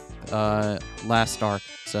practicing with last arc,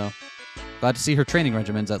 so... Glad to see her training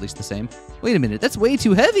regimen's at least the same. Wait a minute, that's way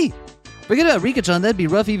too heavy! Forget about Rika-chan, that'd be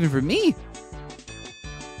rough even for me!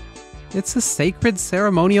 It's a sacred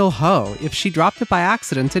ceremonial hoe. If she dropped it by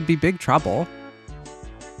accident, it'd be big trouble.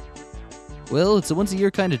 Well, it's a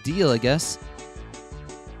once-a-year kind of deal, I guess.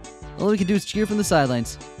 All we can do is cheer from the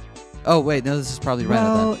sidelines. Oh, wait, no, this is probably right.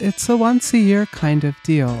 Well, it's a once-a-year kind of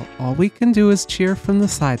deal. All we can do is cheer from the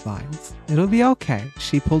sidelines. It'll be okay.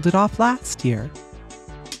 She pulled it off last year.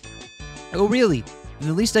 Oh, really? And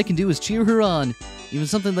the least I can do is cheer her on. Even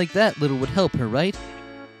something like that little would help her, right?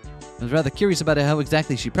 I was rather curious about how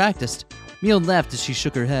exactly she practiced. Mion laughed as she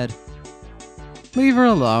shook her head. Leave her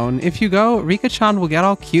alone. If you go, Rika-chan will get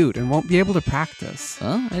all cute and won't be able to practice.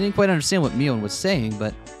 Huh? I didn't quite understand what Mion was saying,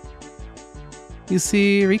 but... You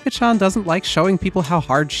see, Rika-chan doesn't like showing people how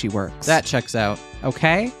hard she works. That checks out.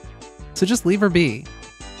 Okay? So just leave her be.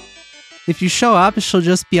 If you show up, she'll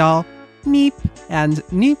just be all meep and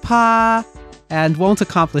nipa and won't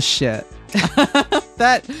accomplish shit.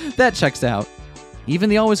 That checks out. Even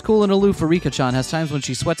the always cool and aloof Rika-chan has times when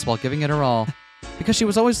she sweats while giving it her all. Because she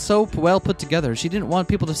was always so well put together, she didn't want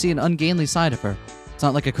people to see an ungainly side of her. It's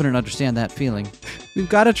not like I couldn't understand that feeling. We've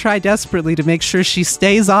got to try desperately to make sure she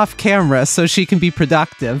stays off camera so she can be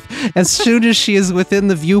productive. As soon as she is within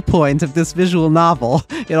the viewpoint of this visual novel,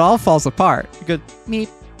 it all falls apart. Good. Meep.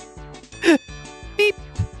 Beep.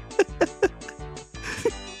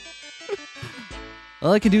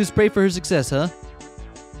 All I can do is pray for her success, huh?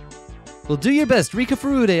 Well, do your best, Rika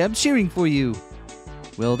Furude. I'm cheering for you.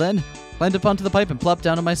 Well then, climbed up onto the pipe and plopped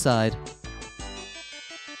down on my side.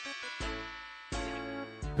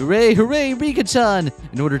 Hooray, hooray, Rika-chan!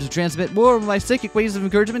 In order to transmit more of my psychic waves of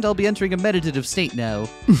encouragement, I'll be entering a meditative state now.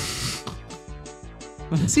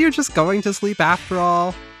 So you're just going to sleep after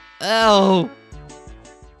all? Ow!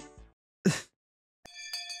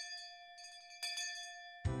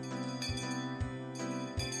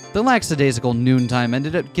 The lackadaisical noontime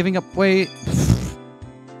ended up giving up way...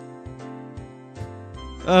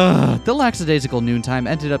 The lackadaisical noontime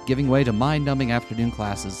ended up giving way to mind-numbing afternoon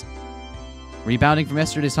classes. Rebounding from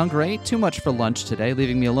yesterday's hunger, I ate too much for lunch today,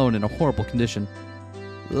 leaving me alone in a horrible condition.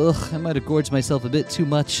 Ugh, I might have gorged myself a bit too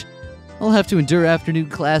much. I'll have to endure afternoon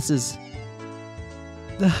classes.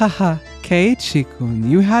 Haha, Keiichi-kun,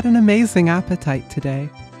 you had an amazing appetite today.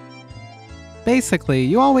 Basically,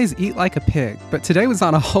 you always eat like a pig, but today was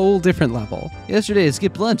on a whole different level. Yesterday I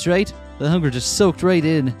skipped lunch, right? The hunger just soaked right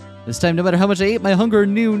in. This time, no matter how much I ate, my hunger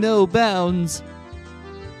knew no bounds.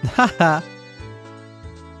 Haha.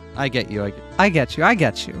 I get you, I get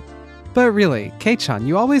you. But really, Kei-chan,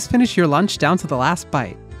 you always finish your lunch down to the last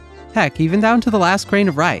bite. Heck, even down to the last grain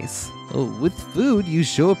of rice. Oh, with food, you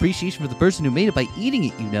show appreciation for the person who made it by eating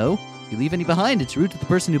it, you know. If you leave any behind, it's rude to the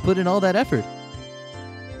person who put in all that effort.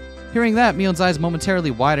 Hearing that, Mion's eyes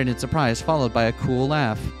momentarily widened in surprise, followed by a cool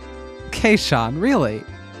laugh. Kei-chan, really?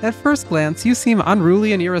 At first glance, you seem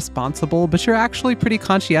unruly and irresponsible, but you're actually pretty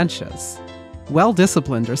conscientious.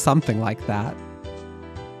 Well-disciplined or something like that.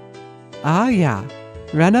 Ah, yeah.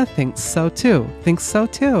 Rena thinks so too.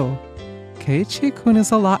 Keiichi-kun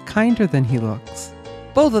is a lot kinder than he looks.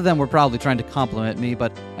 Both of them were probably trying to compliment me,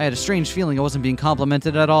 but I had a strange feeling I wasn't being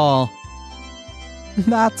complimented at all.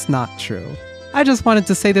 That's not true. I just wanted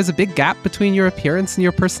to say there's a big gap between your appearance and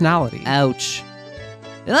your personality. Ouch.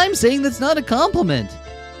 And I'm saying that's not a compliment.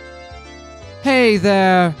 Hey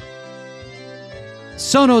there.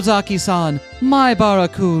 Sonozaki-san,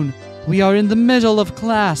 Maebara-kun. We are in the middle of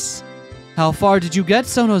class. How far did you get,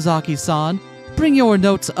 Sonozaki-san? Bring your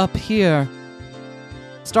notes up here.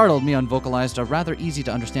 Startled, Mion vocalized a rather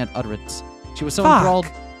easy-to-understand utterance. She was so enthralled...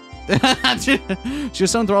 She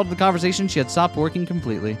was so enthralled with the conversation, she had stopped working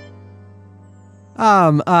completely.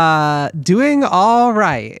 Doing all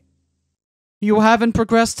right. You haven't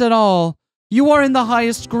progressed at all. You are in the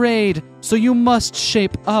highest grade, so you must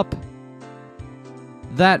shape up.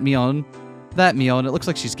 That Mion, it looks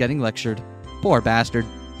like she's getting lectured. Poor bastard.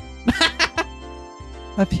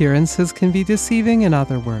 Appearances can be deceiving, in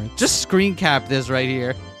other words. Just screen cap this right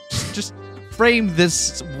here. Just frame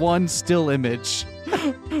this one still image.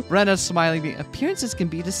 Rena smiling me. Appearances can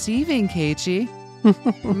be deceiving, Keiichi.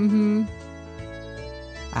 Mm-hmm.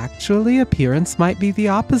 Actually, appearance might be the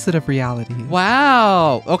opposite of reality.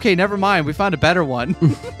 Wow. Okay, never mind. We found a better one.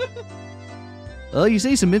 Well, you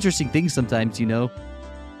say some interesting things sometimes, you know.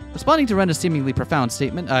 Responding to Rena's seemingly profound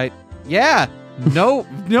statement,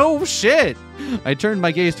 no shit. I turned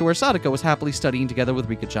my gaze to where Satako was happily studying together with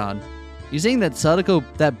Rika-chan. You saying that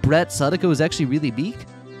Brett Satako is actually really meek?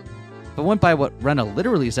 If I went by what Rena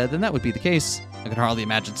literally said, then that would be the case. I could hardly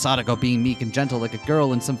imagine Satako being meek and gentle like a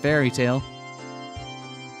girl in some fairy tale.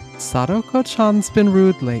 Sadako-chan's been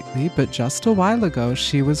rude lately, but just a while ago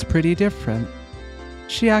she was pretty different.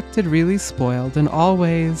 She acted really spoiled and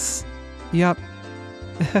always... Yup.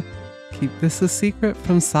 Keep this a secret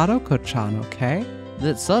from Sadako-chan, okay?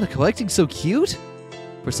 That Satako acting so cute?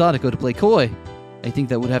 For Satako to play coy, I think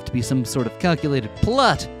that would have to be some sort of calculated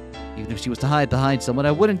plot. Even if she was to hide behind someone,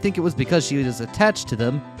 I wouldn't think it was because she was attached to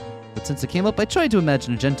them. But since it came up, I tried to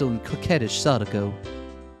imagine a gentle and coquettish Satako.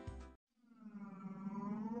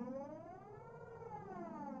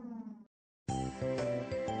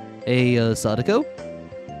 Hey, Satako?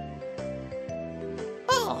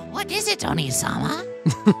 Oh, what is it, Oni-sama?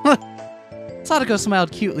 Satako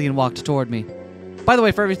smiled cutely and walked toward me. By the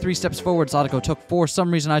way, for every 3 steps forward Satako took, for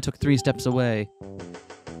some reason I took 3 steps away.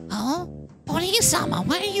 Oh? Oni-sama,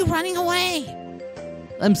 why are you running away?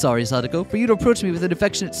 I'm sorry, Satako. For you to approach me with an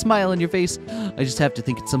affectionate smile on your face, I just have to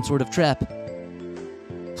think it's some sort of trap.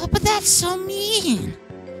 Oh, but that's so mean.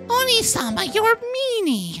 Oni-sama, you're a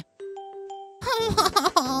meanie.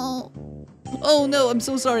 Oh, Oh no, I'm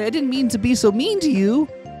so sorry. I didn't mean to be so mean to you.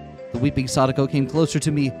 The weeping Satako came closer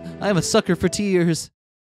to me. I am a sucker for tears.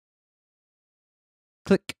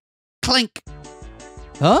 Click. clink.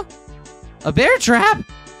 Huh? A bear trap?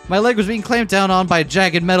 My leg was being clamped down on by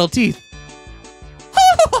jagged metal teeth.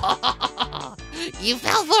 You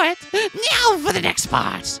fell for it. Now for the next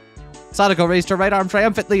part. Satako raised her right arm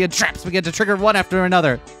triumphantly and traps began to trigger one after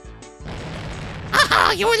another.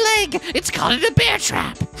 Aha, your leg. It's called a bear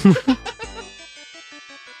trap.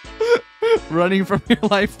 Running from your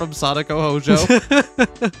life from Satako Houjou.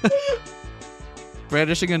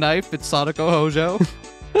 Brandishing a knife, it's Satako Houjou.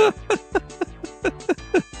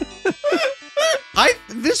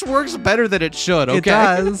 This works better than it should, okay? It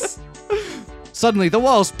does. Suddenly, the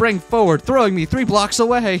wall sprang forward, throwing me 3 blocks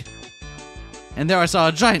away. And there I saw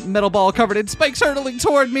a giant metal ball covered in spikes hurtling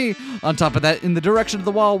toward me. On top of that, in the direction of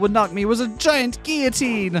the wall would knock me was a giant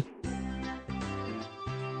guillotine.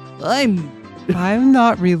 I'm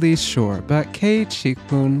not really sure, but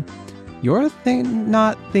Keiichi-kun, you're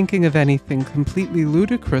not thinking of anything completely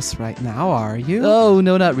ludicrous right now, are you? Oh,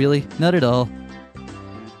 no, not really. Not at all.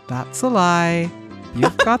 That's a lie.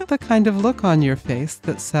 You've got the kind of look on your face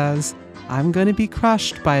that says, I'm going to be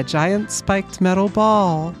crushed by a giant spiked metal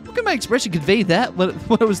ball. How can my expression convey that?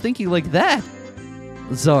 What I was thinking like that?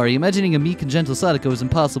 Sorry, imagining a meek and gentle Satako is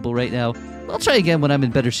impossible right now. I'll try again when I'm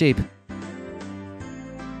in better shape.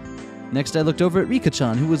 Next, I looked over at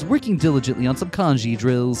Rika-chan, who was working diligently on some kanji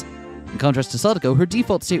drills. In contrast to Satako, her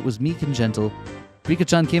default state was meek and gentle.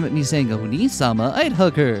 Rika-chan came at me saying, "Oni-sama," I'd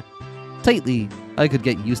hug her. Tightly. I could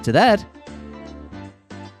get used to that.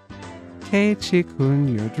 Keiichi-kun,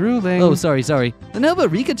 you're drooling. Oh, sorry. Then how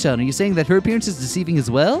about Rika-chan? Are you saying that her appearance is deceiving as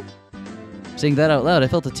well? Saying that out loud, I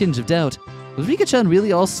felt a tinge of doubt. Was Rika-chan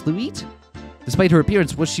really all sweet? Despite her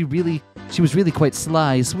appearance, she was really quite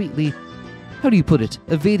sly, sweetly, how do you put it,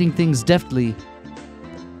 evading things deftly.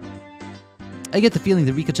 I get the feeling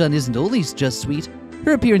that Rika-chan isn't only just sweet,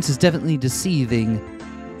 her appearance is definitely deceiving.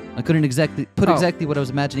 I couldn't exactly put exactly what I was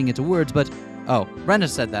imagining into words, but... Oh, Rena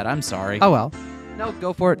said that, I'm sorry. Oh well. No,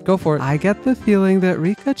 go for it. I get the feeling that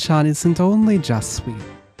Rika-chan isn't only just sweet.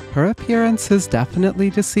 Her appearance is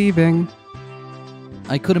definitely deceiving.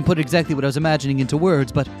 I couldn't put exactly what I was imagining into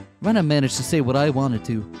words, but Rena managed to say what I wanted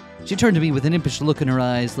to. She turned to me with an impish look in her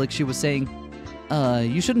eyes, like she was saying,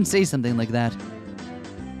 you shouldn't say something like that.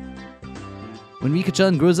 When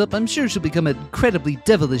Rika-chan grows up, I'm sure she'll become an incredibly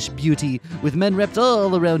devilish beauty, with men wrapped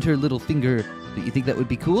all around her little finger. Do you think that would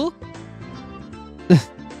be cool?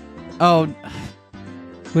 Oh...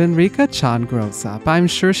 When Rika-chan grows up, I'm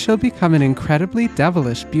sure she'll become an incredibly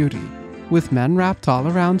devilish beauty, with men wrapped all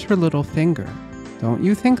around her little finger. Don't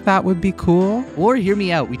you think that would be cool? Or hear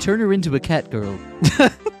me out, we turn her into a cat girl.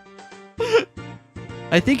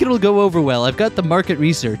 I think it'll go over well. I've got the market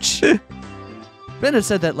research. Rena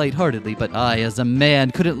said that lightheartedly, but I, as a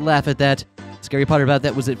man, couldn't laugh at that. The scary part about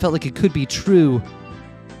that was it felt like it could be true.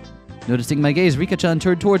 Noticing my gaze, Rika-chan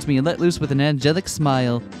turned towards me and let loose with an angelic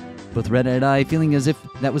smile. Both Rena and I, feeling as if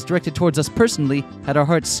that was directed towards us personally, had our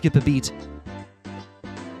hearts skip a beat.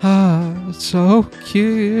 Ah, so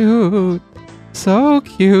cute. So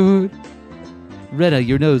cute. Rena,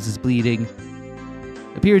 your nose is bleeding.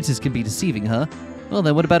 Appearances can be deceiving, huh? Well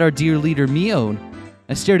then, what about our dear leader, Mion?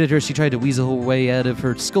 I stared at her as she tried to weasel her way out of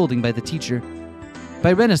her scolding by the teacher.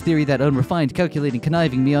 By Rena's theory, that unrefined, calculating,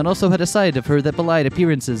 conniving Mion also had a side of her that belied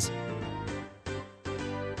appearances.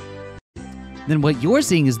 Then what you're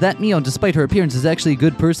saying is that Mion, despite her appearance, is actually a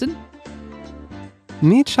good person?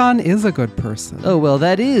 Mi-chan is a good person. Oh, well,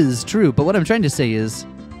 that is true, but what I'm trying to say is...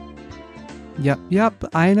 Yep,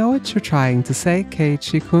 I know what you're trying to say,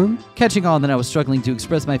 Keiichi-kun. Catching on that I was struggling to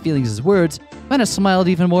express my feelings as words, Rena smiled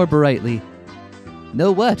even more brightly.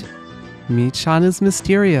 No what? Mi-chan is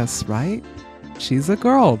mysterious, right? She's a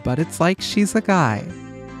girl, but it's like she's a guy.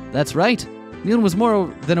 That's right. Mion was more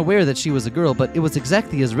than aware that she was a girl, but it was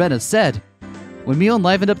exactly as Rena said. When Mion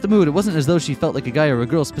livened up the mood, it wasn't as though she felt like a guy or a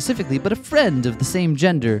girl specifically, but a friend of the same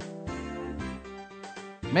gender.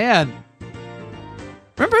 Man.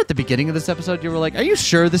 Remember at the beginning of this episode, you were like, are you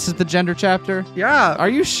sure this is the gender chapter? Yeah. Are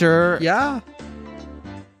you sure? Yeah.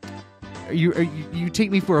 You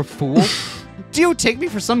take me for a fool? Do you take me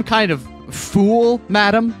for some kind of fool,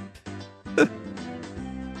 madam?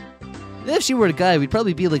 If she were a guy, we'd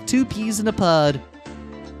probably be like 2 peas in a pod.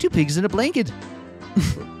 2 pigs in a blanket.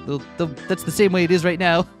 That's the same way it is right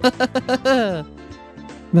now.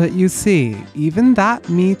 But you see, even that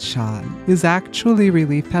Mi-chan is actually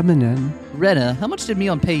really feminine. Rena, how much did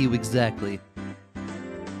Mion pay you exactly?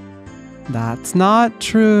 That's not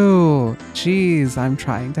true. Jeez, I'm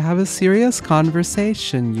trying to have a serious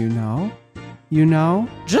conversation, you know? You know?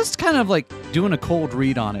 Just kind of like doing a cold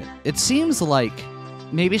read on it. It seems like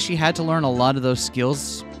maybe she had to learn a lot of those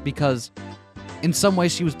skills because in some way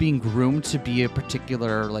she was being groomed to be a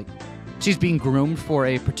particular, like, she's being groomed for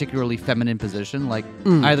a particularly feminine position. Like,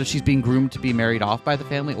 either she's being groomed to be married off by the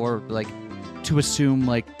family or, like, to assume,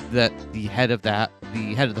 like, that the head of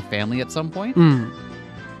the family at some point.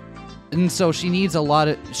 And so she needs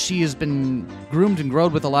she has been groomed and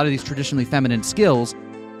grown with a lot of these traditionally feminine skills,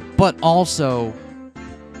 but also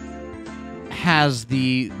has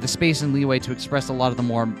the space and leeway to express a lot of the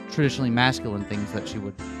more traditionally masculine things that she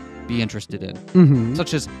would be interested in,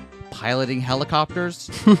 such as piloting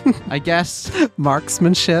helicopters, I guess.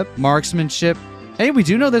 Marksmanship. Hey, we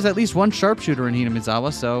do know there's at least one sharpshooter in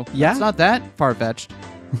Hinamizawa, so yeah, it's not that far-fetched.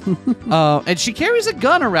 And she carries a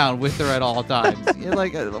gun around with her at all times. You're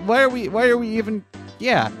like, why are we even?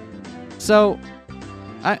 Yeah. So,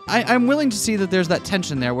 I'm willing to see that there's that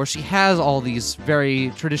tension there where she has all these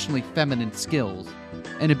very traditionally feminine skills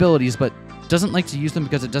and abilities, but doesn't like to use them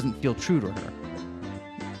because it doesn't feel true to her.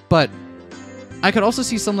 But I could also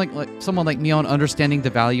see someone like Mion understanding the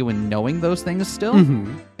value in knowing those things still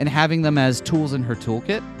and having them as tools in her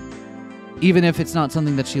toolkit, even if it's not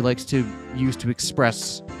something that she likes to use to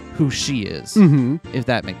express who she is. If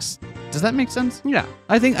that does that make sense? Yeah,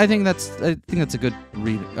 I think that's a good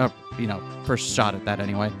read. First shot at that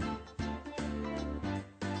anyway.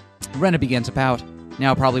 Rena began to pout.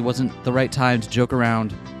 Now probably wasn't the right time to joke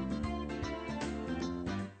around.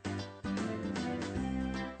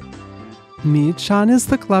 Mi-chan is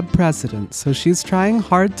the club president, so she's trying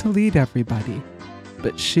hard to lead everybody.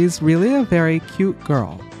 But she's really a very cute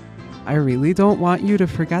girl. I really don't want you to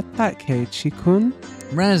forget that, Keiichi-kun.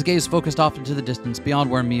 Rena's gaze focused off into the distance beyond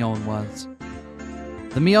where Mion was.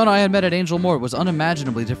 The Mion I had met at Angel Mort was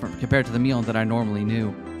unimaginably different compared to the Mion that I normally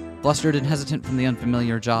knew. Flustered and hesitant from the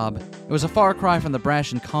unfamiliar job, it was a far cry from the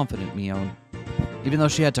brash and confident Mion. Even though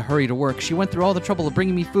she had to hurry to work, she went through all the trouble of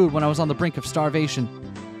bringing me food when I was on the brink of starvation.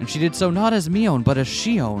 And she did so not as Mion, but as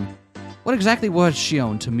Shion. What exactly was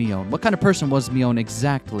Shion to Mion? What kind of person was Mion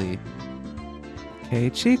exactly?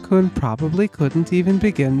 Keiichi-kun probably couldn't even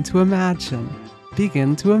begin to imagine.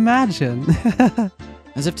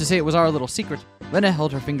 As if to say it was our little secret, Rena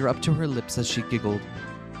held her finger up to her lips as she giggled.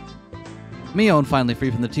 Mion, finally free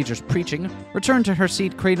from the teacher's preaching, returned to her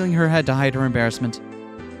seat, cradling her head to hide her embarrassment.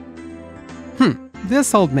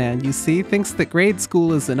 This old man, you see, thinks that grade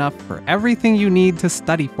school is enough for everything you need to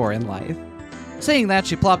study for in life. Saying that,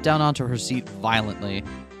 she plopped down onto her seat violently.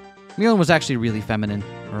 Mion was actually really feminine.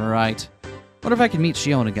 Right. What if I could meet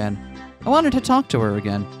Shion again? I wanted to talk to her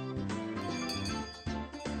again.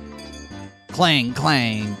 Clang,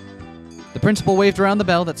 clang. The principal waved around the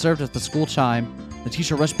bell that served as the school chime. The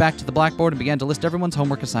teacher rushed back to the blackboard and began to list everyone's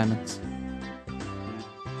homework assignments.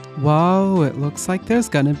 Whoa, it looks like there's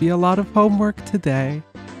gonna be a lot of homework today.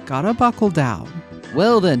 Gotta buckle down.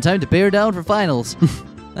 Well then, time to bear down for finals.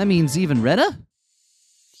 That means even Rena?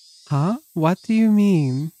 Huh? What do you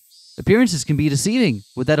mean? Appearances can be deceiving.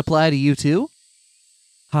 Would that apply to you too?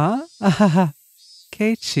 Huh?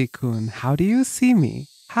 Keiichi-kun, how do you see me?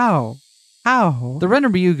 How? The Rena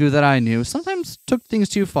Ryugu that I knew sometimes took things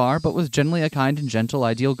too far, but was generally a kind and gentle,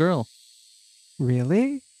 ideal girl.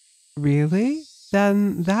 Really?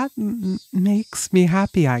 Then that makes me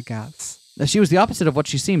happy, I guess. If she was the opposite of what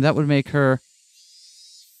she seemed, that would make her...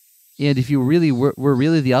 And if you really were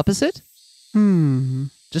really the opposite?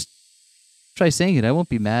 Just try saying it, I won't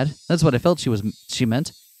be mad. That's what I felt she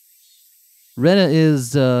meant. Rena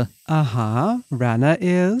is, Rena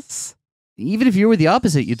is? Even if you were the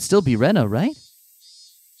opposite, you'd still be Rena, right?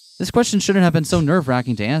 This question shouldn't have been so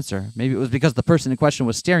nerve-wracking to answer. Maybe it was because the person in question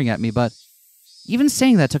was staring at me, but even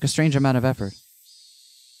saying that took a strange amount of effort.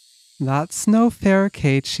 That's no fair,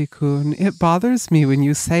 Keiichi-kun. It bothers me when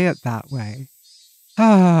you say it that way.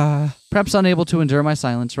 Ah. Perhaps unable to endure my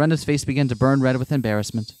silence, Rena's face began to burn red with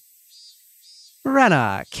embarrassment.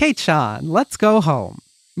 Rena, Kei-chan, let's go home.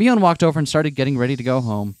 Mion walked over and started getting ready to go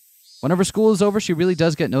home. Whenever school is over, she really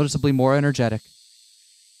does get noticeably more energetic.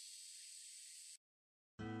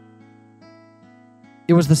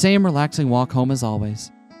 It was the same relaxing walk home as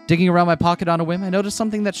always. Digging around my pocket on a whim, I noticed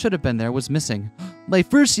something that should have been there was missing. My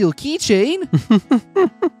first seal keychain!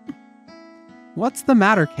 What's the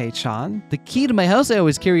matter, Kei-chan? The key to my house I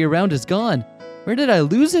always carry around is gone. Where did I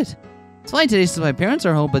lose it? It's fine today since my parents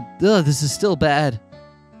are home, but this is still bad.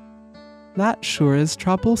 That sure is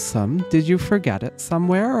troublesome. Did you forget it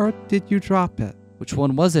somewhere, or did you drop it? Which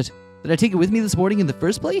one was it? Did I take it with me this morning in the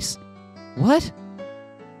first place? What?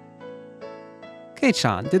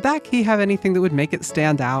 Kei-chan, did that key have anything that would make it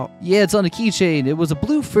stand out? Yeah, it's on a keychain. It was a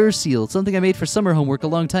blue fur seal, something I made for summer homework a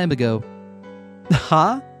long time ago.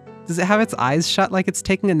 Huh? Does it have its eyes shut like it's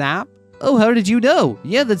taking a nap? Oh, how did you know?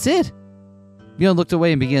 Yeah, that's it. Mion looked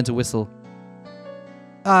away and began to whistle.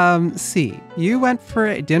 See, you went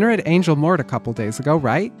for dinner at Angel Mort a couple days ago,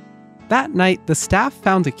 right? That night, the staff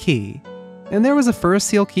found a key, and there was a fur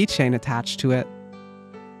seal keychain attached to it.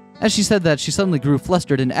 As she said that, she suddenly grew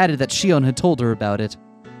flustered and added that Shion had told her about it.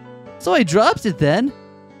 So I dropped it then.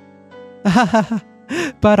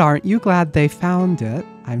 But aren't you glad they found it?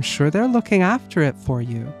 I'm sure they're looking after it for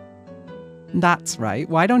you. That's right.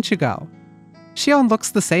 Why don't you go? Shion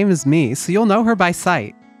looks the same as me, so you'll know her by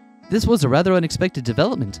sight. This was a rather unexpected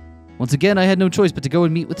development. Once again, I had no choice but to go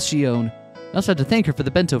and meet with Shion. I also had to thank her for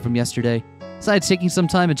the bento from yesterday. Besides, taking some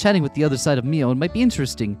time and chatting with the other side of Mion might be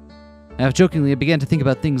interesting. Half-jokingly, I began to think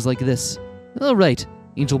about things like this. All right,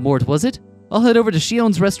 Angel Mort, was it? I'll head over to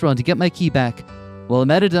Shion's restaurant to get my key back. While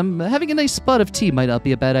I'm at it, having a nice spot of tea might not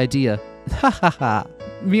be a bad idea. Ha ha ha.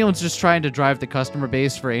 Mion's just trying to drive the customer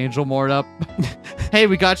base for Angel Mort up. Hey,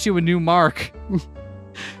 we got you a new mark.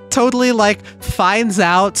 Totally, finds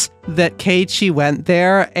out that Keiichi went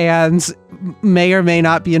there and may or may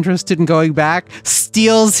not be interested in going back,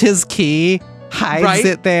 steals his key, hides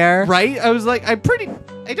it there. Right? I was like, I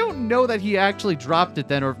don't know that he actually dropped it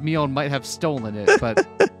then, or if Mion might have stolen it, but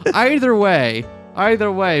either way,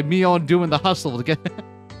 Mion doing the hustle to get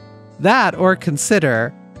that, or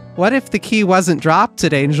consider, what if the key wasn't dropped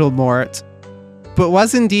at Angel Mort, but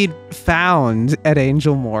was indeed found at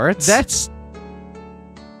Angel Mort? That's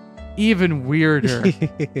even weirder.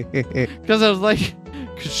 Because I was like,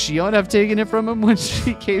 could Shion have taken it from him when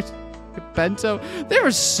she came to bento? There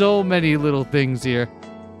are so many little things here.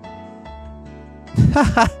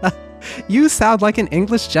 You sound like an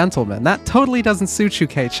English gentleman. That totally doesn't suit you,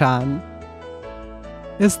 Kei-chan.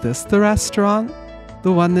 Is this the restaurant?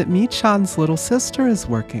 The one that Mi-chan's little sister is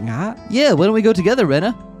working at? Yeah, why don't we go together,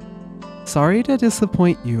 Rena? Sorry to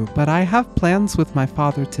disappoint you, but I have plans with my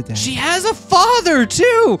father today. She has a father,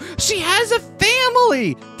 too! She has a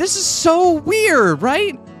family! This is so weird,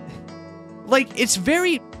 right? It's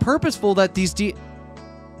very purposeful that these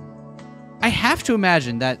I have to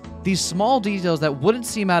imagine that these small details that wouldn't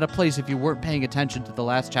seem out of place if you weren't paying attention to the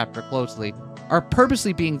last chapter closely are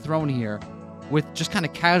purposely being thrown here with just kind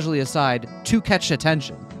of casually aside to catch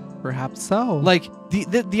attention. Perhaps so. What do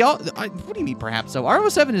you mean perhaps so?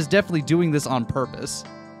 RO7 is definitely doing this on purpose.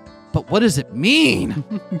 But what does it mean?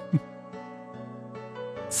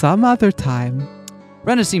 Some other time.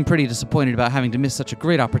 Rena seemed pretty disappointed about having to miss such a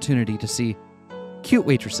great opportunity to see cute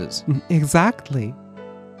waitresses. Exactly.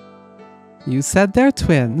 You said they're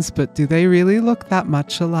twins, but do they really look that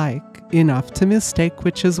much alike? Enough to mistake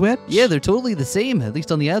which is which? Yeah, they're totally the same, at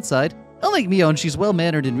least on the outside. Unlike Mion, she's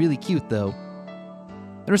well-mannered and really cute, though.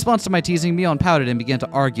 In response to my teasing, Mion pouted and began to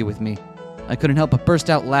argue with me. I couldn't help but burst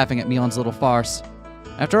out laughing at Mion's little farce.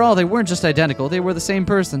 After all, they weren't just identical, they were the same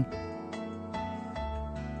person.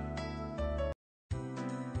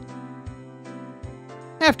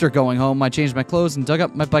 After going home, I changed my clothes and dug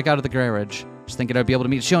up my bike out of the garage. Just thinking I'd be able to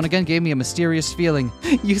meet Shion again gave me a mysterious feeling.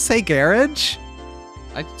 You say garage?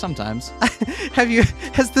 Sometimes.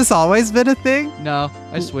 Has this always been a thing? No,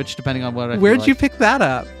 I switched depending on what I feel Where'd you like. pick that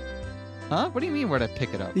up? Huh? What do you mean where'd I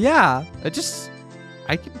pick it up? Yeah.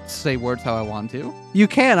 I can say words how I want to. You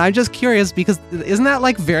can. I'm just curious because isn't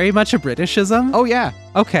that very much a Britishism? Oh yeah.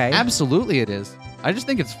 Okay. Absolutely it is. I just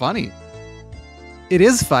think it's funny. It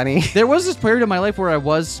is funny. There was this period in my life where I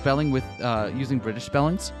was spelling with using British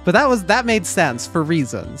spellings. But that made sense for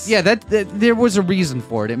reasons. Yeah, that there was a reason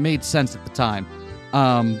for it. It made sense at the time.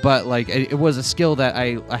 But it was a skill that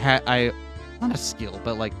I had. Not a skill,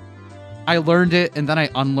 but I learned it and then I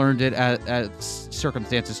unlearned it as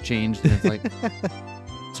circumstances changed. And it's like,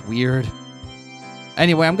 it's weird.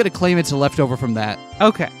 Anyway, I'm going to claim it's a leftover from that.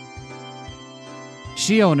 Okay.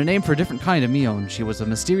 Shion, a name for a different kind of Mion. She was a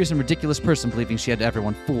mysterious and ridiculous person, believing she had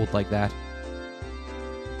everyone fooled like that.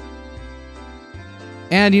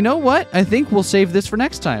 And you know what? I think we'll save this for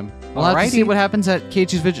next time. We'll have to see what happens at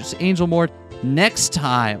Keiichi's Vicious Angel Mort next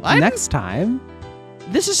time. Next time?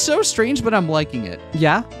 This is so strange, but I'm liking it.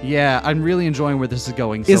 Yeah? Yeah, I'm really enjoying where this is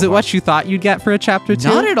going so Is it far. what you thought you'd get for a chapter 2?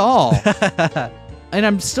 Not at all. And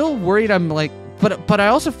I'm still worried. I'm like, but I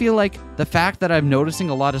also feel like the fact that I'm noticing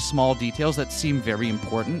a lot of small details that seem very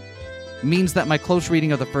important means that my close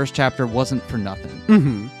reading of the first chapter wasn't for nothing.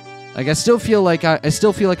 Mm-hmm. Like I still feel like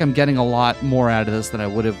I'm getting a lot more out of this than I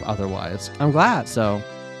would have otherwise. I'm glad. So,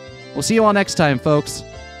 we'll see you all next time, folks.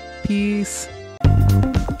 Peace.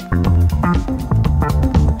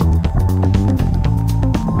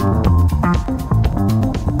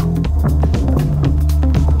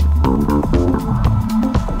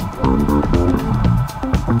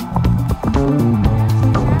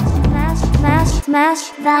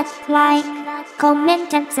 Smash that like,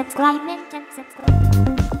 comment and subscribe.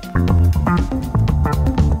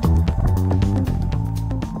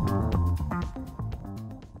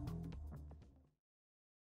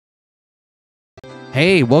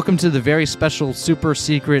 Hey, welcome to the very special, super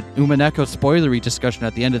secret Umineko spoilery discussion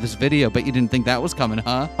at the end of this video. Bet you didn't think that was coming,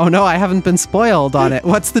 huh? Oh no, I haven't been spoiled on it.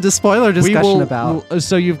 What's the spoiler discussion about?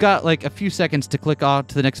 So you've got like a few seconds to click off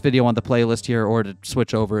to the next video on the playlist here or to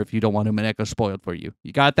switch over if you don't want Umineko spoiled for you.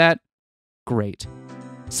 You got that? Great.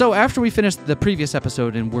 So after we finished the previous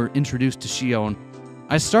episode and were introduced to Shion,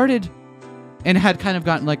 I started and had kind of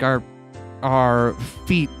gotten like our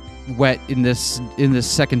feet wet in this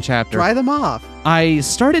second chapter. Dry them off. I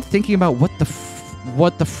started thinking about what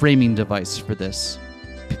the framing device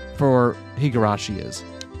for Higurashi is.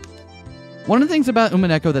 One of the things about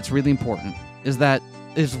Umineko that's really important is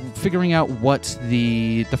figuring out what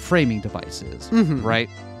the framing device is, right?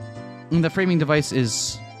 And the framing device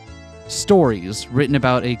is stories written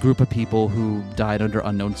about a group of people who died under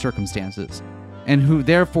unknown circumstances, and who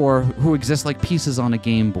exist like pieces on a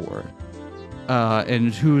game board.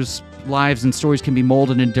 And whose lives and stories can be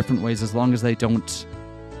molded in different ways as long as they don't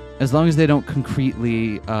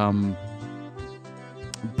concretely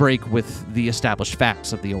break with the established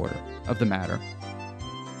facts of the matter.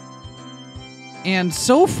 And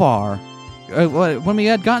so far, when we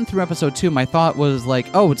had gotten through episode 2, my thought was like,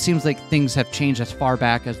 oh, it seems like things have changed as far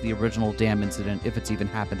back as the original dam incident, if it's even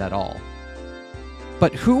happened at all.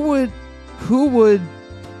 But who would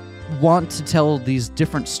want to tell these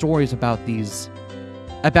different stories about these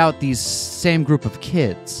same group of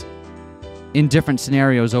kids in different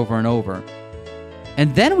scenarios over and over?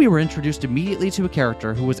 And then we were introduced immediately to a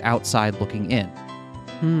character who was outside looking in.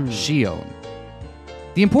 Shion.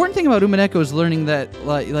 The important thing about Umineko is learning that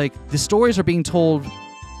like the stories are being told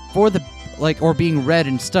or being read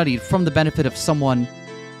and studied from the benefit of someone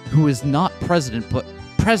who is not present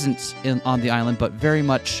on the island, but very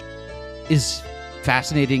much is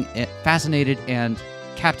fascinated and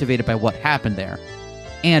captivated by what happened there.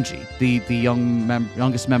 Angie, the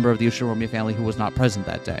youngest member of the Ushiromi family who was not present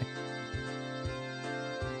that day.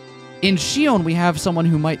 In Shion, we have someone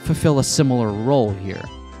who might fulfill a similar role here.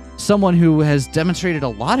 Someone who has demonstrated a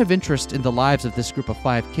lot of interest in the lives of this group of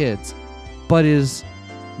 5 kids, but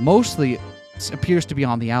appears to be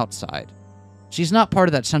on the outside. She's not part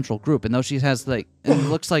of that central group, and though she has it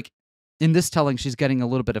looks like in this telling she's getting a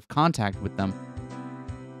little bit of contact with them,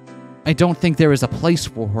 I don't think there is a place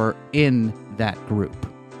for her in that group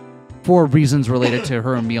for reasons related to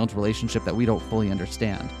her and Mion's relationship that we don't fully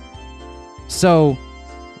understand. So,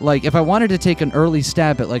 like, if I wanted to take an early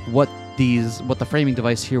stab at like what the framing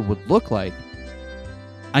device here would look like,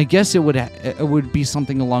 I guess it would be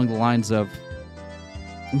something along the lines of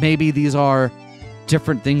maybe these are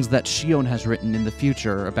different things that Shion has written in the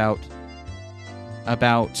future about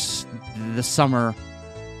the summer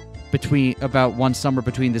about one summer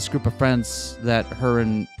between this group of friends that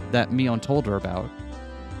Mion told her about.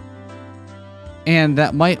 And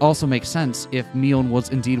that might also make sense if Mion was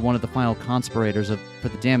indeed one of the final conspirators for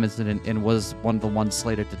the dam incident and was one of the ones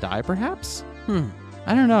slated to die, perhaps?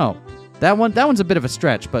 I don't know. That one's a bit of a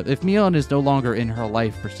stretch, but if Mion is no longer in her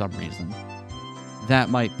life for some reason, that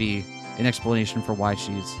might be an explanation for why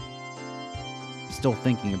she's still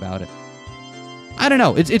thinking about it. I don't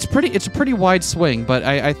know. It's a pretty wide swing, but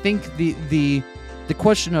I think the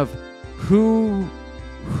question of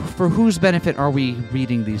for whose benefit are we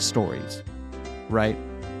reading these stories, right?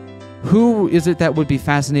 Who is it that would be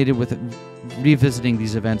fascinated with revisiting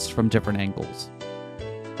these events from different angles?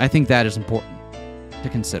 I think that is important to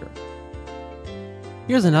consider.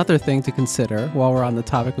 Here's another thing to consider while we're on the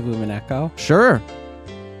topic of Umineko. Sure.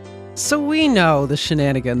 So we know the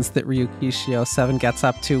shenanigans that Ryukishio 7 gets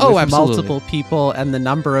up to Oh, with absolutely. multiple people and the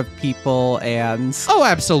number of people and... Oh,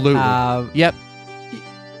 absolutely. Yep. Do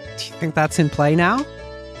you think that's in play now?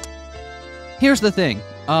 Here's the thing.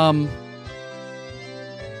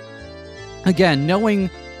 Again, knowing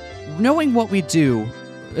what we do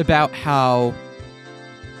about how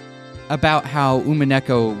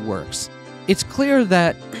Umineko works, it's clear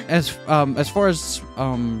that as far as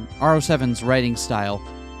RO7's writing style,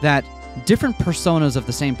 that different personas of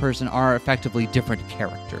the same person are effectively different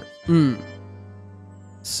characters.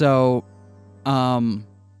 So, I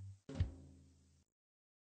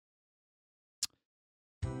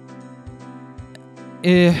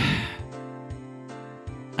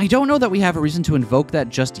don't know that we have a reason to invoke that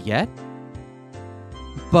just yet,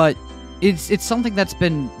 but it's something that's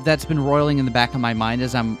been roiling in the back of my mind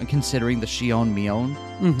as I'm considering the Shion Mion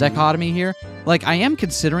dichotomy here. Like, I am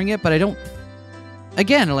considering it, but I don't.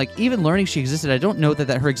 Again, like, even learning she existed, I don't know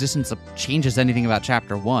that her existence changes anything about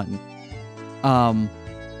Chapter 1.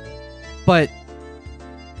 But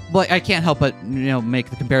I can't help but make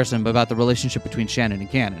the comparison about the relationship between Shannon and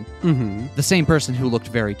Ganon. The same person who looked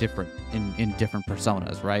very different in different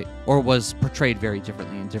personas, right? Or was portrayed very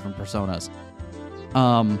differently in different personas.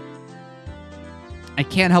 I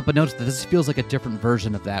can't help but notice that this feels like a different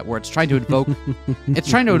version of that, where it's trying to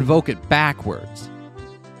invoke it backwards.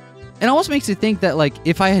 It almost makes you think that, like,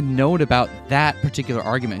 if I had known about that particular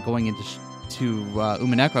argument going into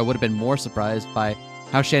Umineko, I would have been more surprised by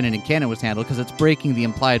how Shannon and Ganon was handled, because it's breaking the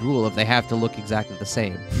implied rule of they have to look exactly the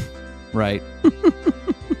same, right?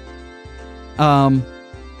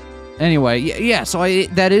 Anyway, yeah. So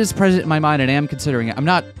that is present in my mind, and I am considering it. I'm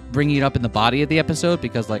not bringing it up in the body of the episode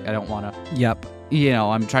because, like, I don't want to. Yep.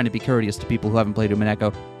 I'm trying to be courteous to people who haven't played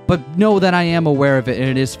Umineko. But know that I am aware of it, and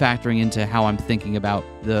it is factoring into how I'm thinking about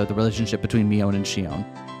the relationship between Mion and Shion.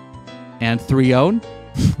 And Threon?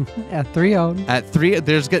 At 3-0. At 3,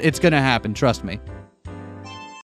 it's going to happen, trust me.